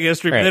genetic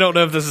history, but Right. they don't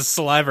know if this is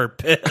saliva or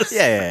piss.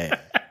 Yeah.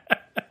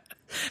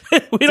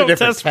 We don't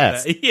different test,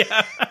 test. for that.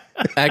 Yeah.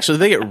 Actually,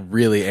 they get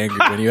really angry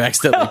when you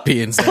accidentally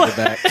pee and send it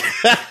back.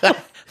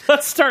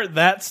 Let's start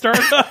that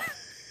startup.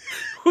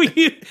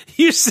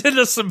 You send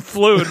us some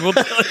fluid. We'll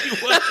tell you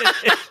what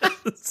it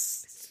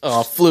is.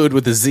 Oh,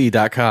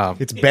 fluidwithaz.com.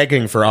 it's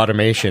begging for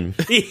automation.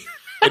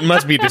 It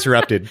must be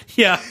disrupted.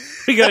 Yeah.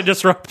 We got to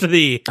disrupt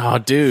the Oh,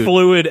 dude.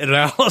 fluid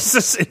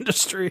analysis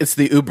industry. It's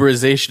the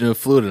Uberization of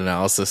fluid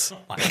analysis. Oh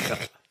my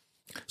God.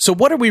 So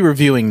what are we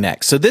reviewing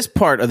next? So this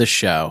part of the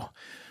show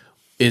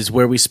is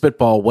where we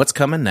spitball what's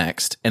coming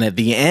next. And at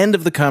the end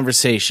of the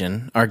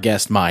conversation, our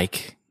guest,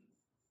 Mike,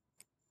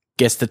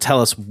 gets to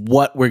tell us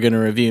what we're going to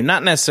review.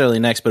 Not necessarily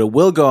next, but it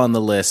will go on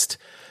the list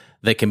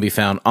that can be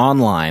found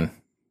online.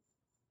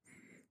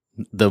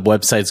 The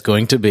website's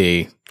going to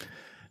be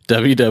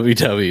This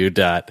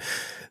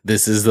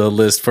is the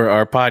list for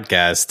our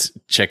podcast.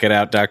 Checkit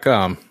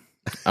out.com.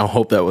 I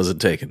hope that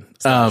wasn't taken.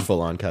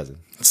 Full on cousin.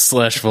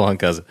 /full on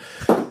cousin.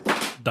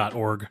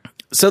 .org.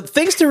 So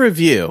things to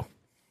review.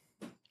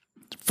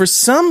 For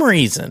some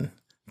reason,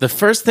 the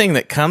first thing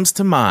that comes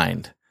to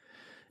mind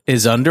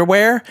is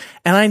underwear,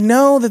 and I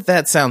know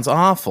that sounds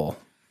awful.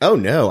 Oh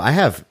no, I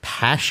have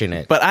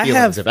passionate But I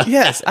feelings have about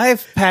yes, I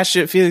have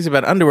passionate feelings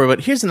about underwear.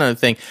 But here's another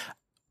thing: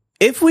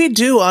 if we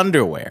do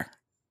underwear,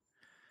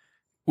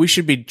 we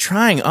should be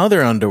trying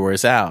other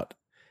underwears out.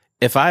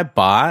 If I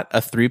bought a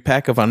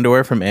 3-pack of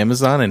underwear from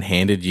Amazon and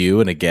handed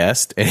you and a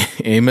guest,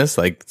 Amos,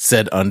 like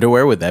said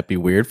underwear, would that be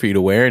weird for you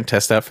to wear and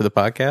test out for the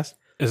podcast?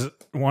 Is it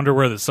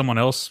underwear that someone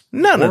else?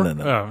 No.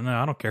 Oh no,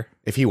 I don't care.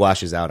 If he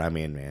washes out, I'm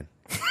in, man.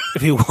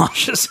 If he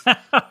washes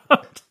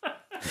out.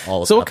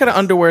 So what kind of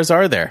underwears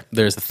are there?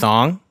 There's the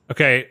thong.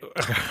 Okay,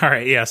 all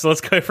right, yeah. So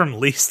let's go from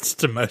least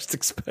to most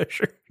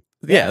exposure.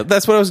 Yeah,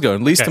 that's what I was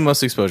going. Least to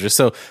most exposure.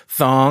 So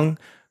thong.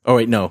 Oh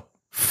wait, no.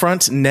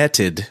 Front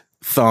netted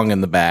thong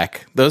in the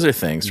back. Those are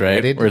things, right?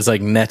 Netted? Or it's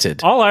like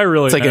netted. All I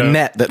really It's like know, a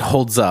net that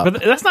holds up.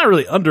 but that's not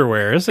really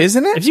underwear, is it?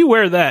 Isn't it? If you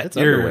wear that, It's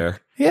you're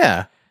underwear.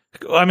 Yeah,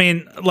 I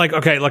mean, like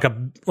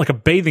a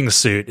bathing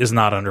suit is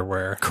not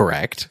underwear,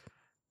 correct.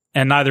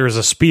 and neither is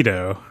a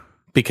Speedo.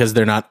 Because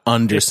they're not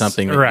under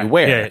something that right. you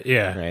wear.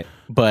 Yeah. Right.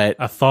 But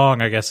A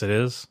thong, I guess it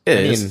is. it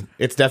I is. mean,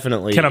 it's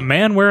definitely. Can a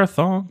man wear a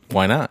thong?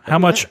 Why not? How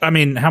much? I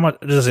mean, how much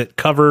does it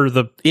cover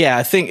the Yeah,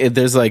 I think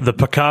there's like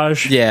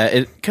package? yeah,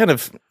 it kind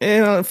of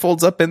it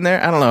folds up in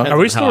there. I don't know. Are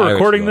we how still Irish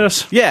recording you are.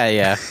 this?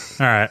 Yeah.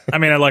 All right. I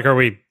mean, like, are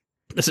we?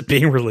 Is it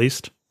being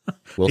released?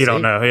 We'll You see.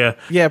 don't know. Yeah.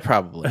 Yeah,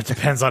 probably. It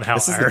depends on how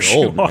This is Irish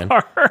old, you man.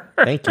 are.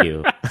 Thank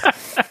you.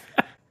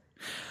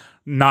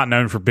 Not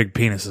known for big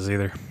penises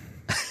either.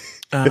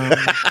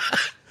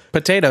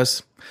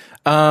 Potatoes.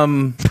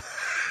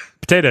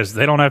 Potatoes,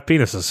 they don't have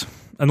penises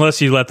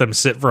unless you let them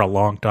sit for a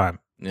long time.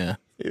 Yeah.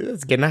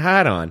 It's getting a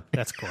hot on.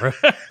 That's gross.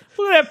 Look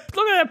at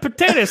that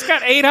potato. It's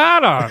got 8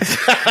 hot-ons.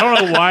 I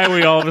don't know why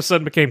we all of a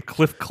sudden became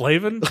Cliff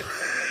Clavin.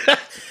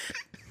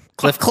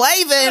 Cliff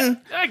Clavin.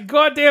 That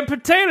goddamn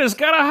potato's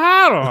got a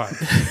hot-on.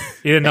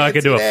 You didn't know I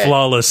could do a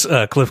flawless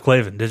Cliff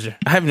Clavin, did you?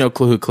 I have no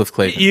clue who Cliff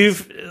Clavin is.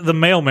 You've the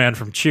mailman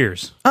from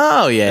Cheers.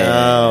 Oh, yeah.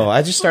 Oh,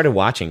 I just started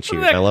watching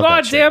Cheers. Look at I that love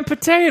that show. goddamn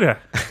potato.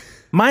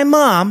 My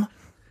mom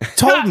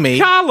told me.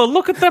 Carla,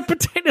 look at that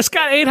potato. It's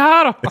got 8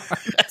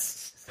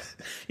 hot-ons.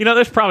 You know,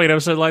 there's probably an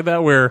episode like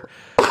that where...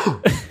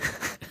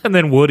 and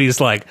then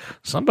Woody's like,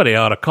 somebody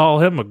ought to call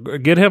him,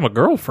 get him a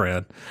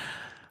girlfriend.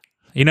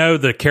 You know,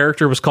 the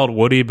character was called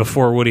Woody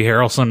before Woody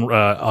Harrelson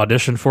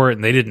auditioned for it,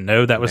 and they didn't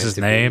know that was his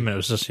name. And it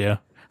was just, that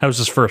was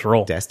his first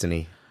role.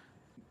 Destiny.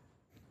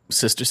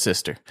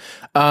 Sister.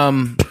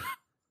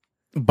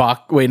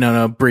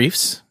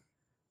 Briefs.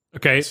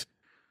 Okay.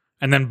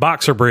 And then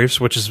boxer briefs,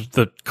 which is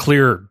the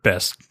clear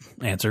best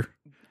answer.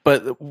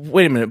 But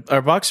wait a minute.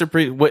 Are boxer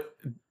briefs...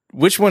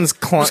 Which one's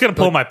I'm just going to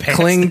pull my pants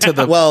cling to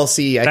the... Well,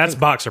 see, That's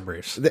boxer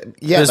briefs.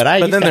 yeah, but I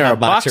but used then to there have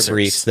are boxer boxers.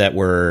 briefs that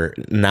were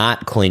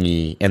not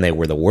clingy, and they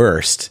were the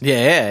worst.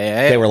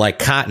 Yeah. They were like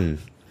cotton.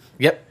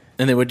 Yep.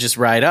 And they would just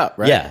ride up,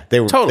 right? Yeah,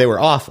 they were Totally. they were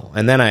awful.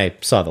 And then I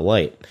saw the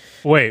light.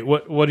 Wait,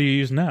 what do you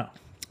use now?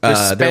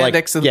 There's They're like,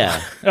 spandex in the- yeah,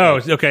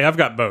 Oh, okay. I've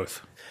got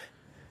both.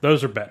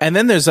 Those are better. And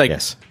then there's like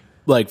yes,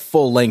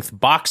 full-length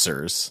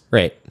boxers.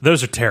 right.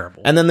 Those are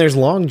terrible. And then there's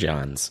long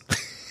johns.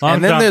 Long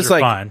and then johns there's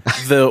are like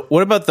fine.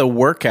 what about the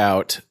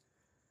workout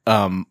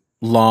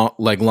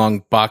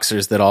long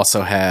boxers that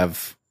also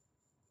have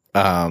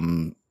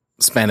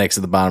spandex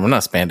at the bottom? Well,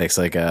 not spandex,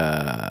 like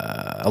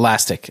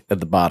elastic at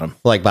the bottom.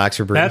 Like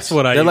boxer briefs. That's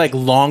what I They're use. like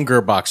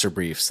longer boxer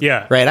briefs.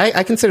 Yeah. Right,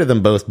 I consider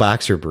them both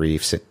boxer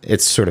briefs.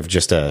 It's sort of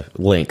just a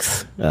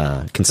length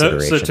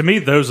consideration. So to me,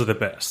 those are the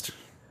best.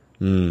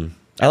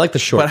 I like the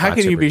short. But how can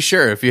boxer you be briefs.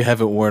 sure if you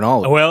haven't worn all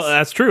of them? Well,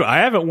 that's true. I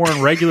haven't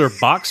worn regular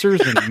boxers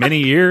in many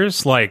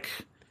years, like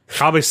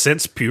probably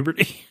since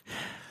puberty.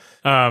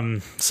 So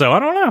I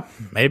don't know.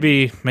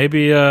 Maybe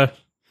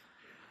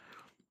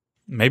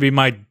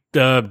my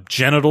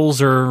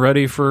genitals are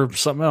ready for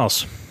something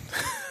else.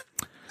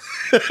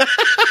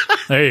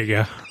 There you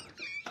go.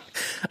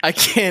 I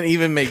can't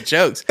even make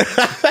jokes.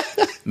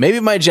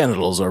 Maybe my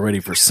genitals are ready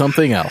for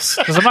something else.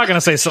 Because I'm not going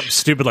to say something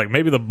stupid like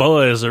maybe the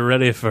boys are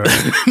ready for.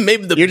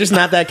 Maybe the You're just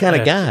not that kind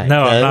of guy.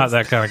 No, I'm cuz. not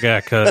that kind of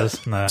guy. Because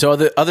so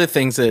other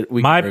things that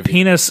we my can review.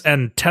 penis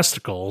and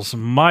testicles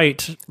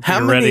might be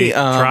How ready many, to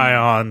try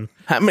on.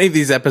 How many of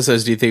these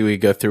episodes do you think we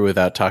go through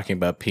without talking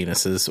about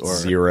penises or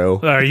 0.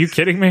 Are you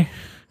kidding me?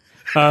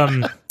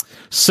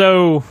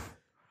 So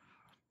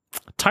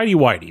tidy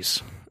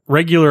whities,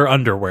 regular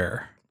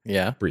underwear.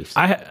 yeah? briefs.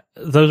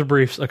 Those are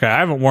briefs. Okay, I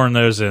haven't worn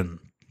those in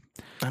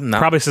I'm not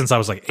probably since I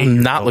was like 8 I'm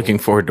years not old. looking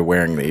forward to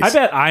wearing these. I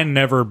bet I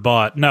never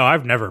bought. No,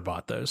 I've never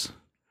bought those.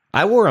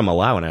 I wore them a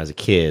lot when I was a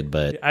kid,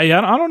 but I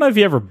don't know if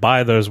you ever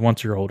buy those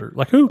once you're older.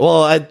 Like who?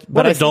 what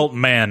what I adult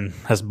man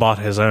has bought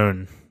his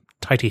own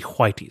tighty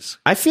whities?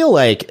 I feel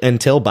like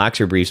until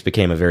boxer briefs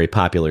became a very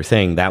popular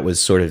thing, that was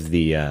sort of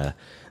the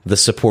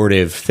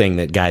supportive thing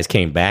that guys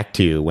came back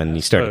to when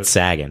he started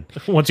sagging.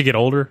 Once you get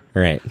older,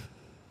 Right.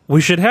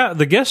 we should have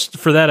the guest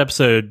for that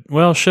episode.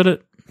 Well,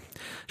 should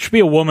be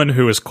a woman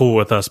who is cool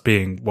with us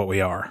being what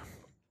we are.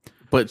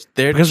 But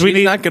Because she's we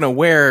need- not going to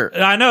wear.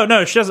 I know,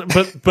 no, she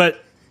doesn't.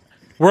 But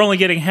we're only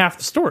getting half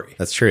the story.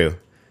 That's true.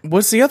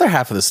 What's the other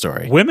half of the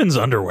story? Women's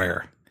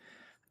underwear.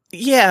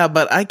 Yeah,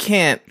 but I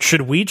can't.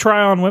 Should we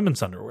try on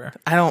women's underwear?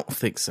 I don't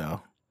think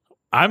so.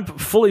 I'm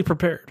fully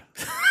prepared.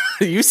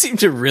 You seem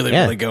to really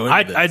go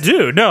into this. I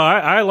do. No,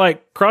 I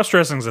like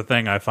cross-dressing is a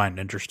thing I find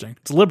interesting.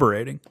 It's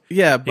liberating.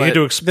 Yeah, but get to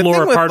the explore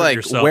thing a with, part of like,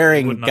 yourself you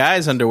wearing would not-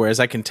 guys' underwears,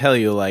 I can tell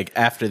you, like,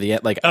 after the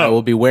end, like, I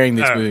will be wearing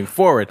these moving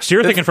forward. So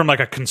you're thinking from like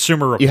a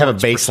consumer You have a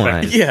reports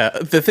baseline. perspective. Yeah,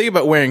 the thing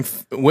about wearing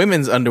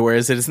women's underwear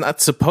is that it's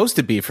not supposed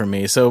to be for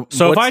me. So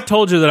So if what's- I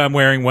told you that I'm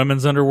wearing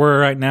women's underwear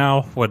right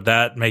now, would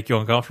that make you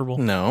uncomfortable?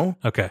 no,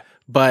 Okay.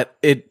 but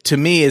it to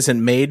me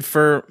isn't made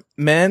for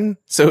men,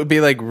 so it'd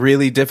be like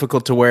really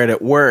difficult to wear it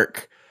at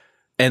work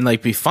and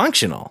like be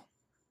functional,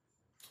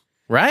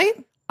 right?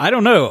 I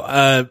don't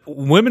know.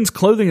 Women's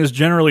clothing is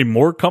generally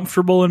more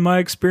comfortable in my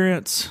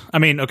experience. I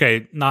mean,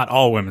 okay, not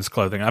all women's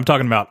clothing. I'm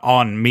talking about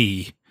on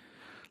me.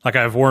 Like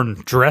I've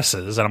worn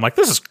dresses and I'm like,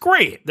 this is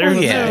great. There's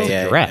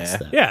Dress,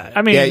 though. yeah.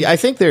 I mean, Yeah, I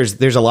think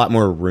there's a lot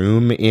more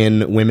room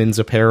in women's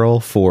apparel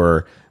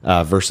for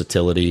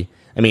versatility.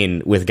 I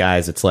mean, with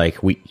guys, it's like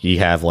you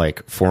have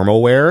like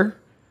formal wear,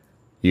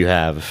 you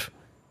have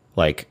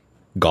like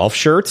golf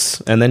shirts,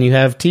 and then you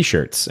have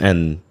t-shirts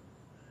and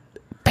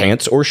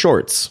pants or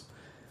shorts.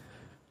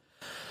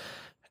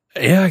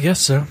 yeah, I guess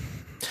so.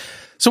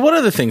 So what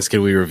other things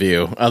can we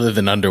review other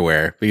than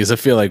underwear? Because I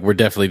feel like we're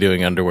definitely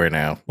doing underwear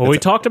now. Well, we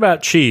talked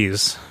about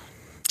cheese.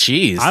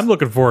 Cheese. I'm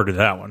looking forward to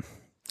that one.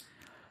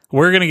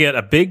 We're going to get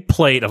a big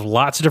plate of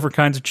lots of different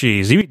kinds of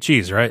cheese. You eat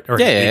cheese, right? Or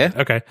Yeah.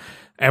 Okay.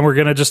 And we're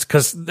going to just,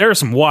 because there are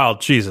some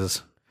wild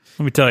cheeses.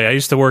 Let me tell you, I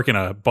used to work in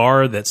a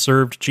bar that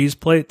served cheese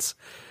plates.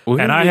 We're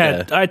And gonna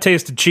need I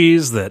tasted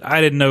cheese that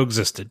I didn't know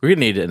existed. we're gonna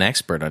need an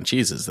expert on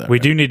cheeses, though. We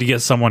do need to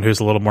get someone who's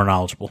a little more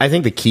knowledgeable. I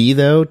think the key,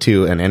 though,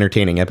 to an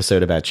entertaining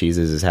episode about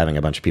cheeses is having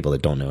a bunch of people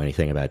that don't know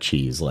anything about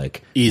cheese,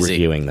 like Easy.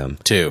 reviewing them.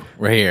 Two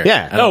right here.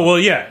 Yeah. Oh, well,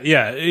 yeah.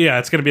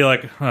 It's going to be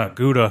like,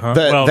 Gouda, huh?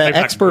 The well, maybe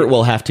not expert Gouda.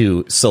 will have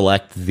to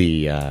select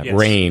the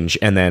range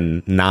and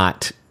then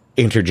not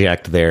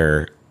interject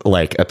their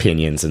like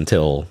opinions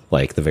until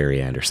like the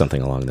very end or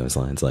something along those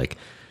lines. Like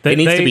it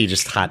needs to be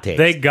just hot takes.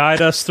 They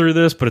guide us through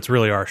this, but it's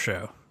really our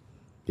show.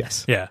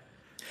 yes. Yeah.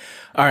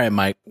 All right,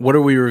 Mike. What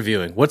are we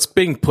reviewing? What's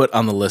being put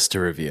on the list to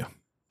review?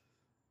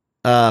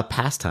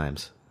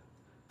 Pastimes.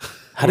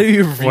 How do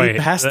you review Wait.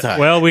 pastime?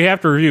 Well, we have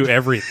to review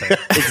everything.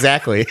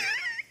 Exactly.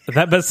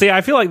 But see,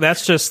 I feel like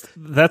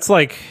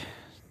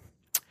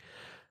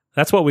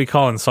that's what we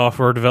call in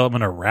software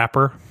development a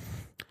wrapper.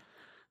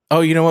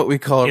 oh, you know what we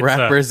call It's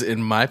rappers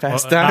in my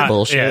pastime? Not,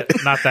 Bullshit.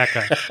 Yeah, not that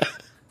kind.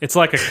 It's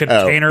like a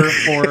container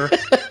for.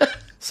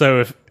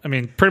 So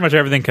pretty much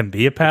everything can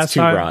be a It's too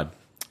pastime. broad.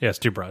 Yeah, it's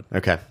too broad.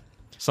 Okay.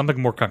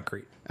 Something more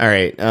concrete. All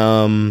right.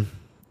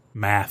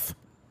 Math.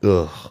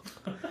 Ugh.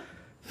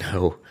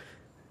 No.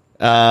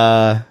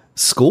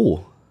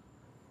 School.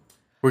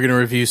 We're gonna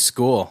review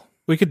school.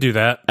 We could do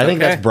that. I think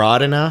Okay. that's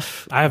broad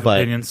enough. I have but-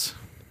 opinions.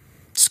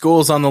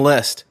 School's on the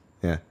list.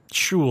 Yeah.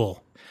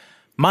 Shul.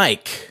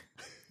 Mike,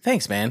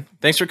 thanks, man.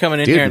 Thanks for coming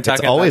in Dude, here and it's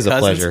talking always about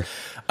a cousins. pleasure.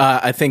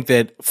 I think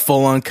that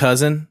Full On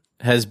Cousin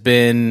has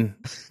been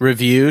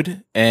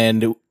reviewed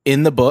and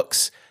in the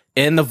books,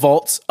 in the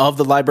vaults of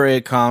the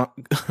Library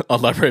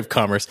of Library of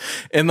Commerce,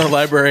 in the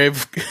Library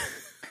of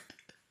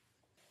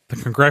The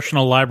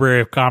Congressional Library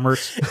of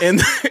Commerce. in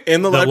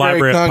the The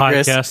Library of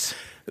Congress. Podcasts.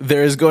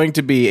 There is going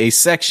to be a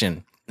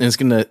section, and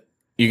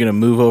you're gonna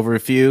move over a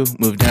few,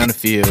 move down a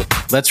few.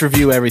 Let's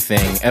review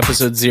everything.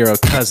 Episode 0,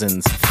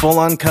 Cousins, Full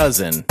On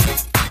Cousin,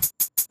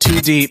 Too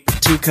Deep,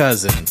 Too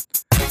Cousin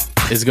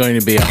is going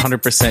to be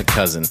 100%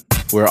 cousin.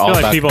 We're all I feel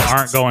about like people cousins.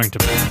 aren't going to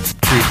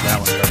choose that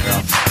one very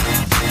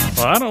often.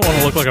 Well, I don't want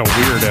to look like a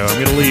weirdo. I'm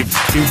going to leave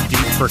too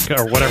deep for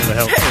or whatever the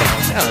hell it's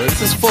called. No,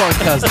 this is Full On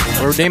Cousin.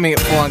 We're naming it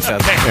Full On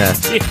Cousin.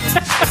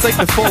 It's like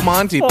the Full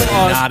Monty, but Full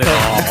On not at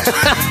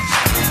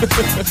all.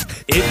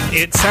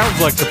 It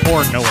sounds like the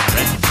porn no one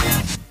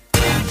meant.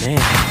 Man,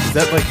 is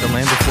that like the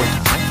Land Before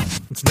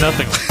Time? It's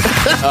nothing like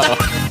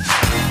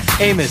that.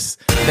 Amos,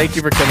 thank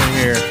you for coming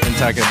here and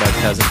talking about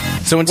cousin.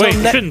 So until Wait,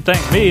 you shouldn't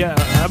thank me.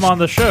 I'm on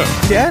the show.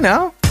 yeah,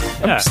 no.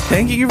 I'm Yeah. just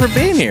thanking you for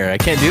being here. I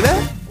can't do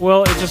that.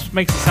 Well, it just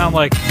makes it sound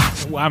like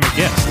I'm a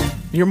guest.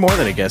 You're more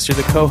than a guest. You're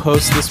the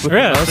co-hostess with the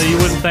Yeah, most. so you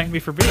wouldn't thank me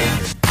for being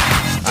here.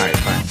 All right,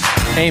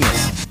 fine.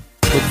 Amos,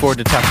 look forward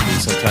to talking to you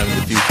sometime in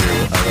the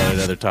future about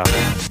another topic.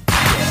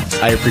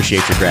 I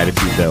appreciate your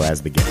gratitude, though,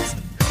 as the guest.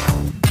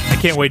 I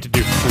can't wait to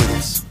do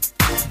flutes.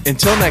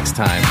 Until next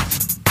time,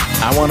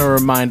 I want to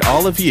remind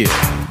all of you,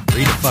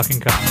 Read a fucking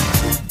comic.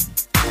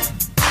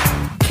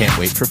 can't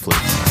wait for flutes.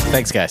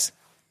 Thanks, guys.